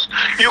your house.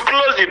 You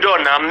close the door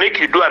now, make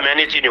you do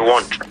anything you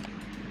want.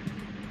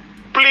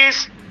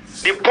 Please,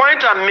 the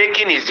point I'm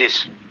making is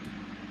this.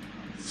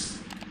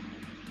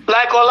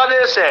 Like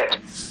Olade said,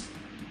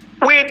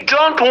 we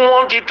don't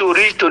want it to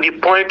reach to the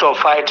point of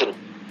fighting.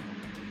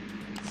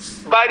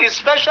 By the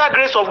special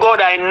grace of God,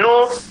 I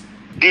know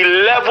the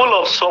level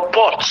of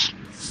support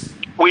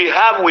we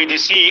have with the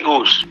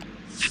CEOs.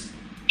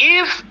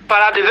 If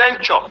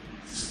peradventure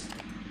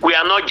we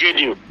are not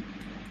genuine,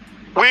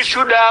 we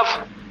should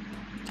have,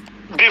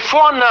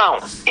 before now,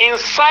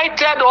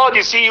 incited all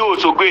the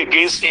CEOs to go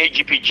against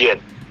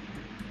AGPGN.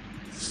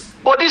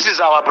 But this is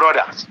our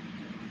brothers.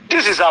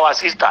 This is our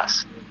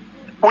sisters.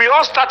 We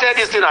all started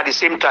this thing at the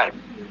same time.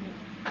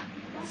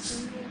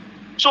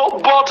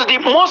 So, but the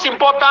most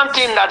important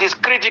thing that is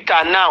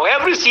critical now,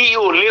 every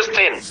CEO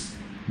listen,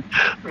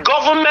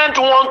 government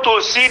want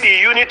to see the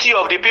unity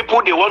of the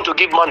people they want to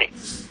give money.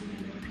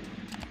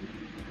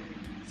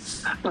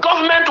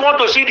 Government want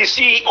to see the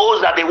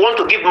CEOs that they want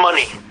to give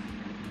money.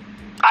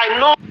 I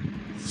know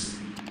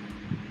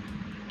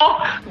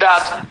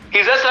that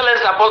His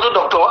Excellency Apostle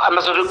Dr.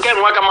 Ambassador Ken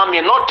Wakama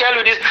may not tell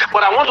you this,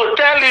 but I want to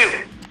tell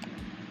you,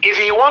 if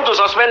he want to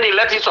suspend me,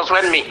 let him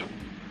suspend me.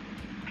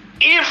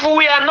 If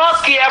we are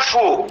not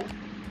careful,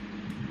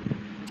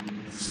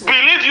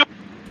 believe you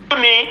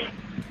me,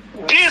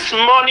 this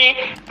money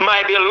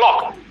might be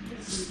locked.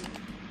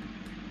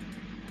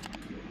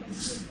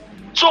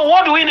 So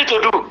what do we need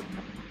to do?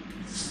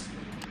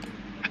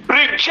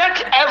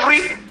 Reject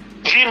every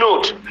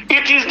G-note.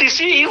 It is the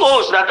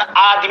CEOs that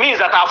are the means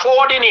that are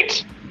forwarding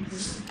it.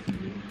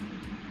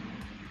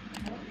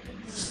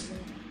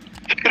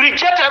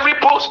 Reject every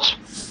post.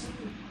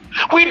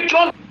 We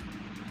don't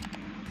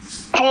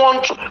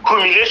want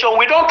humiliation.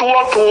 We don't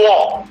want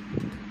war.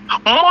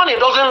 Money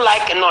doesn't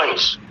like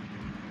noise.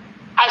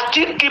 I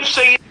still keep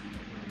saying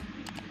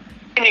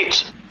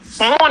it.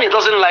 Money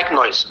doesn't like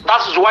noise.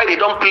 That is why they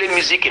don't play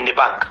music in the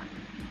bank.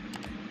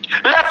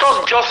 Let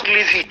us just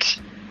leave it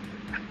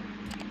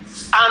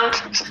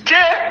and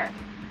stay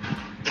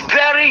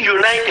very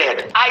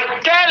united. I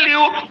tell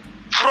you,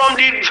 from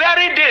the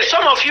very day,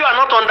 some of you are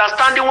not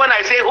understanding when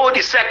I say hold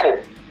the circle.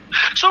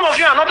 Some of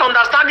you are not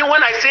understanding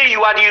when I say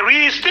you are the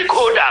real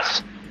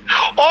stakeholders.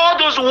 All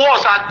those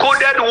words are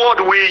coded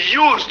words we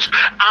used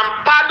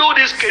and paddle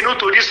this canoe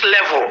to this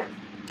level.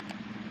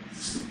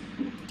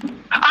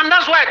 And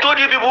that's why I told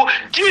you people,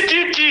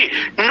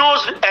 TTT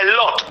knows a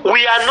lot.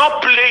 We are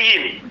not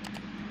playing.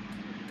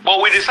 But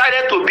we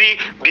decided to be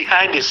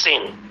behind the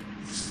scene.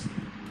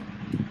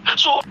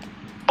 So,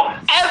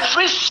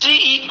 every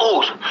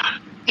CEO,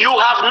 you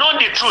have known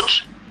the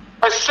truth.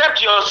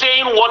 Except you're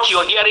saying what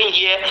you're hearing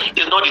here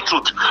is not the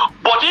truth.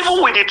 But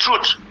even with the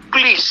truth,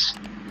 please,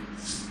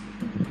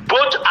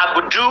 both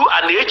Abudu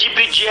and the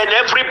AGPG and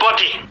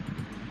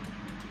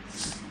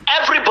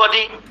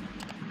everybody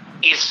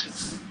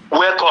is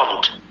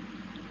welcomed.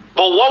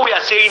 But what we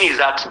are saying is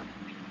that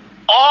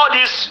all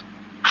this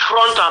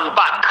front and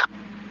back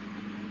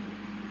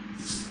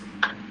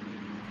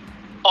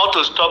ought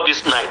to stop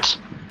this night.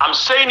 I'm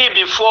saying it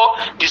before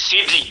the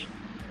CD.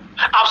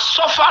 I've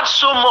suffered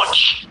so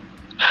much.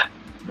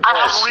 I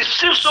have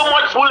received so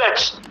much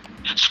bullets,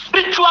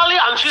 spiritually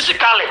and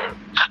physically.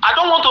 I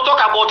don't want to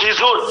talk about his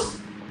own.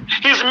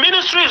 His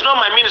ministry is not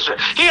my ministry.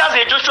 He has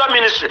a Joshua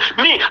ministry.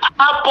 Me,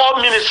 I have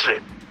Paul ministry.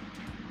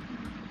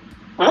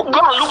 Go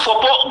and look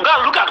for Paul. Go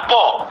and look at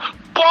Paul.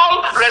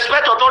 Paul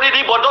respects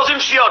authority but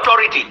doesn't fear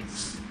authority.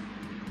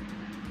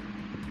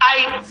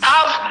 I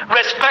have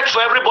respect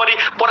for everybody,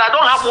 but I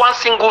don't have one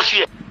single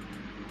fear.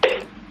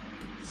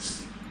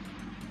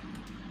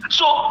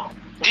 So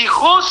the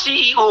whole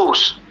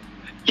CEOs,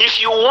 if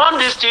you want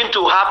this thing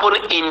to happen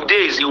in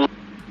days, in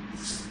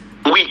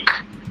week,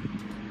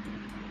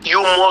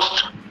 you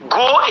must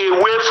go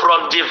away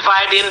from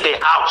dividing the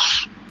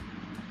house.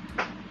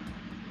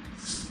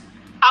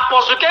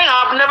 Apostle Ken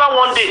have never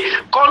one day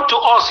come to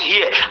us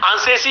here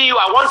and say, see you,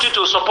 I want you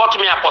to support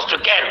me, Apostle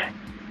Ken.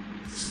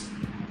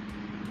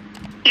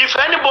 If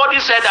anybody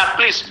said that,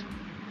 please,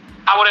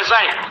 I will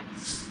resign.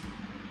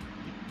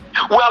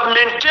 We have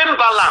maintained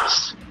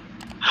balance.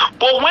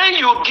 But when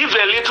you give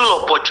a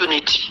little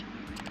opportunity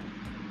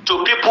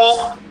to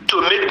people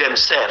to make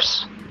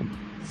themselves,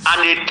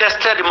 and they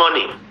tested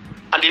money,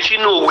 and if you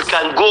know we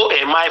can go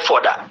a mile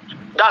further,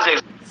 that's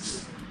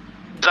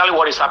exactly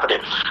what is happening.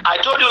 I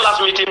told you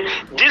last meeting,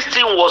 this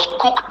thing was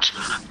cooked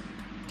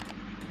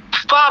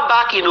far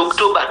back in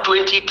October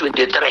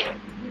 2023.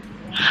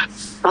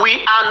 We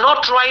are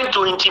not trying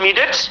to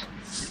intimidate,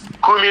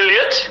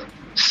 humiliate,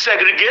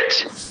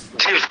 segregate,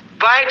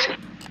 divide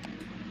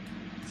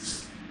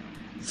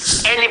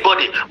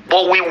anybody,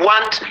 but we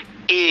want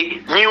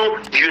a new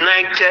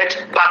united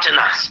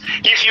partners.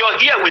 If you're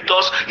here with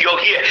us, you're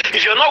here.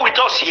 If you're not with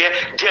us here,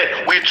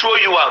 then we throw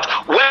you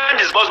out. When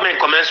disbursement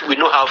commences, we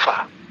know how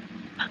far.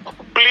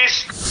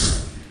 Please,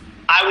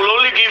 I will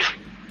only give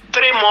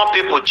 3 more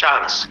people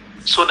chance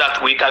so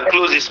that we can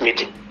close this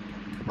meeting.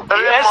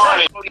 Yes,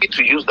 I'm sorry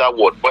to use that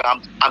word, but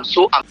I'm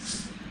so angry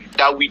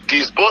that we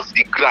disburse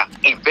the grant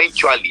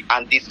eventually,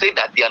 and they say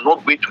that they are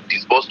not going to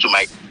disburse to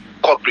my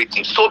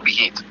cooperative. So be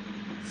it.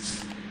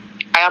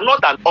 I am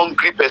not an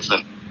hungry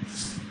person,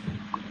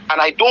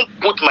 and I don't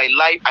put my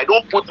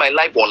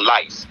life on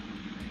lies.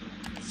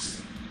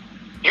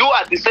 You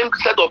are the same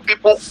set of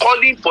people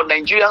calling for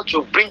Nigerians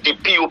to bring the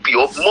POP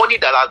of money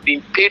that has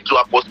been paid to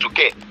Apostle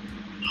Ken.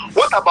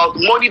 What about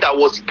money that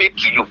was paid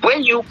to you?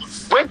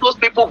 When those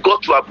people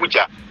got to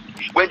Abuja,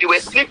 when they were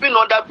sleeping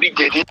under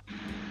brigade,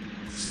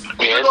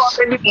 do you know how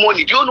many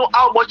money? Do you know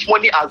how much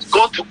money has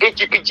gone to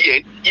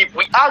AGPGN? If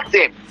we ask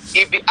them,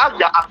 if we ask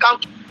their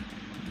account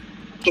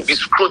to be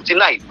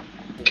scrutinized,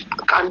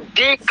 can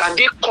they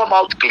come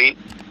out clean?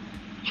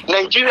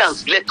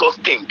 Nigerians, let us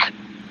think.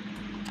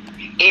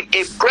 If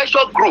a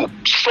pressure group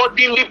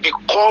suddenly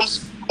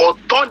becomes or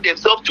turn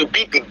themselves to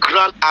be the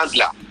grand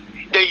handler,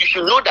 then you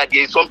should know that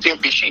there is something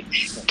fishy.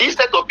 This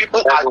set of people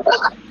are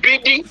just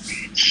breeding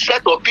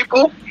set of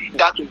people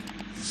that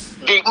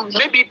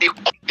maybe they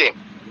call them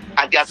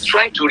and they are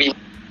trying to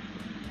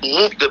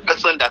remove the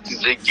person that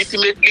is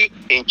legitimately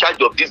in charge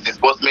of this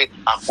disbursement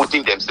and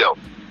putting themselves.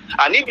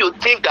 And if you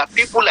think that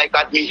people like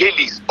Admin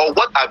Haley's or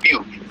what have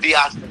you, they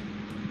are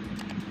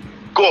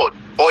God,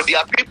 or they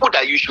are people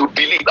that you should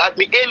believe,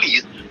 Admin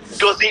Haley's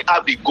doesn't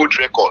have a good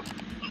record.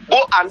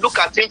 Go and look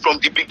at him from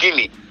the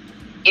beginning.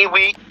 If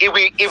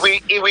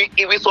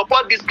we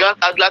support this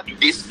grant handler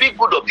today, speak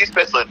good of this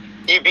person.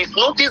 If it's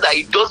noticed that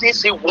he doesn't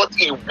see what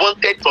he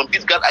wanted from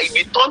this grant, if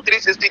he turn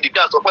 360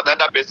 degree and support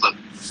another person,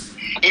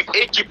 if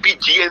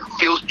AGPGN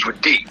fails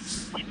today,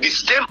 the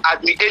same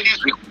Admin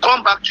Ellis will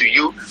come back to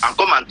you and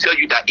come and tell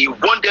you that he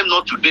want them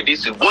not to do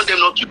this, he want them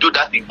not to do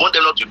that, he want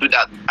them not to do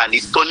that, and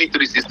he's turning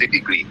 360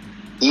 degree.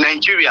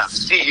 Nigeria,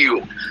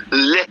 CEO,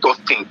 let us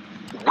think.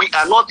 We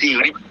are not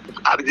in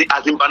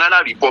as in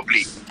Banana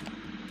Republic.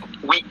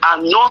 We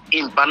are not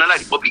in Banana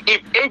Republic.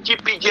 If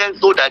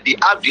AGPGN know that they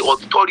have the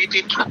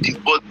authority to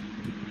disburse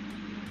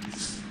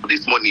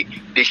this money,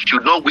 they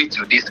should not wait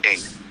till this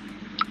end.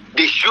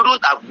 They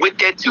shouldn't have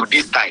waited till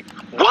this time.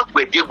 What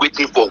were they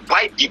waiting for?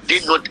 Why did they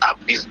not have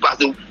this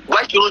person?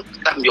 Why shouldn't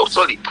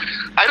sorry,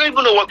 I don't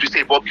even know what to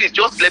say, but please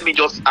just let me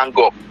just hang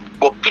up.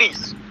 But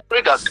please,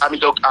 pray that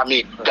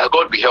that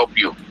God will help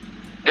you.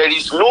 There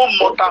is no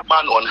mortal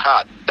man on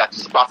earth that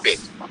is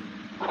perfect.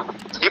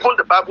 Even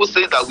the Bible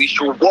says that we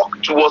should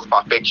walk towards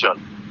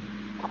perfection.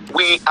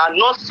 We are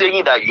not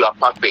saying that you are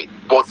perfect,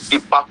 but the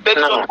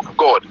perfection of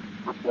God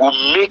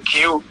will make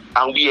you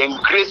and we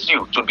engrace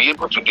you to be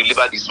able to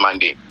deliver this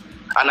mandate.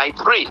 And I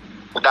pray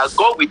that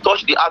God will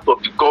touch the heart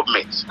of the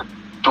government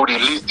to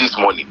release this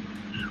money.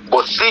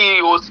 But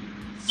CEOs,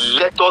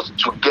 let us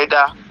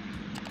together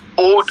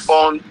hold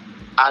on,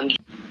 and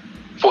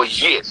for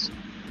years,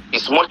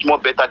 it's much more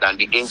better than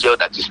the angel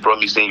that is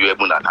promising you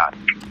heaven and earth.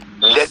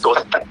 Let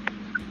us,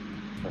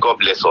 God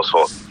bless us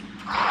all.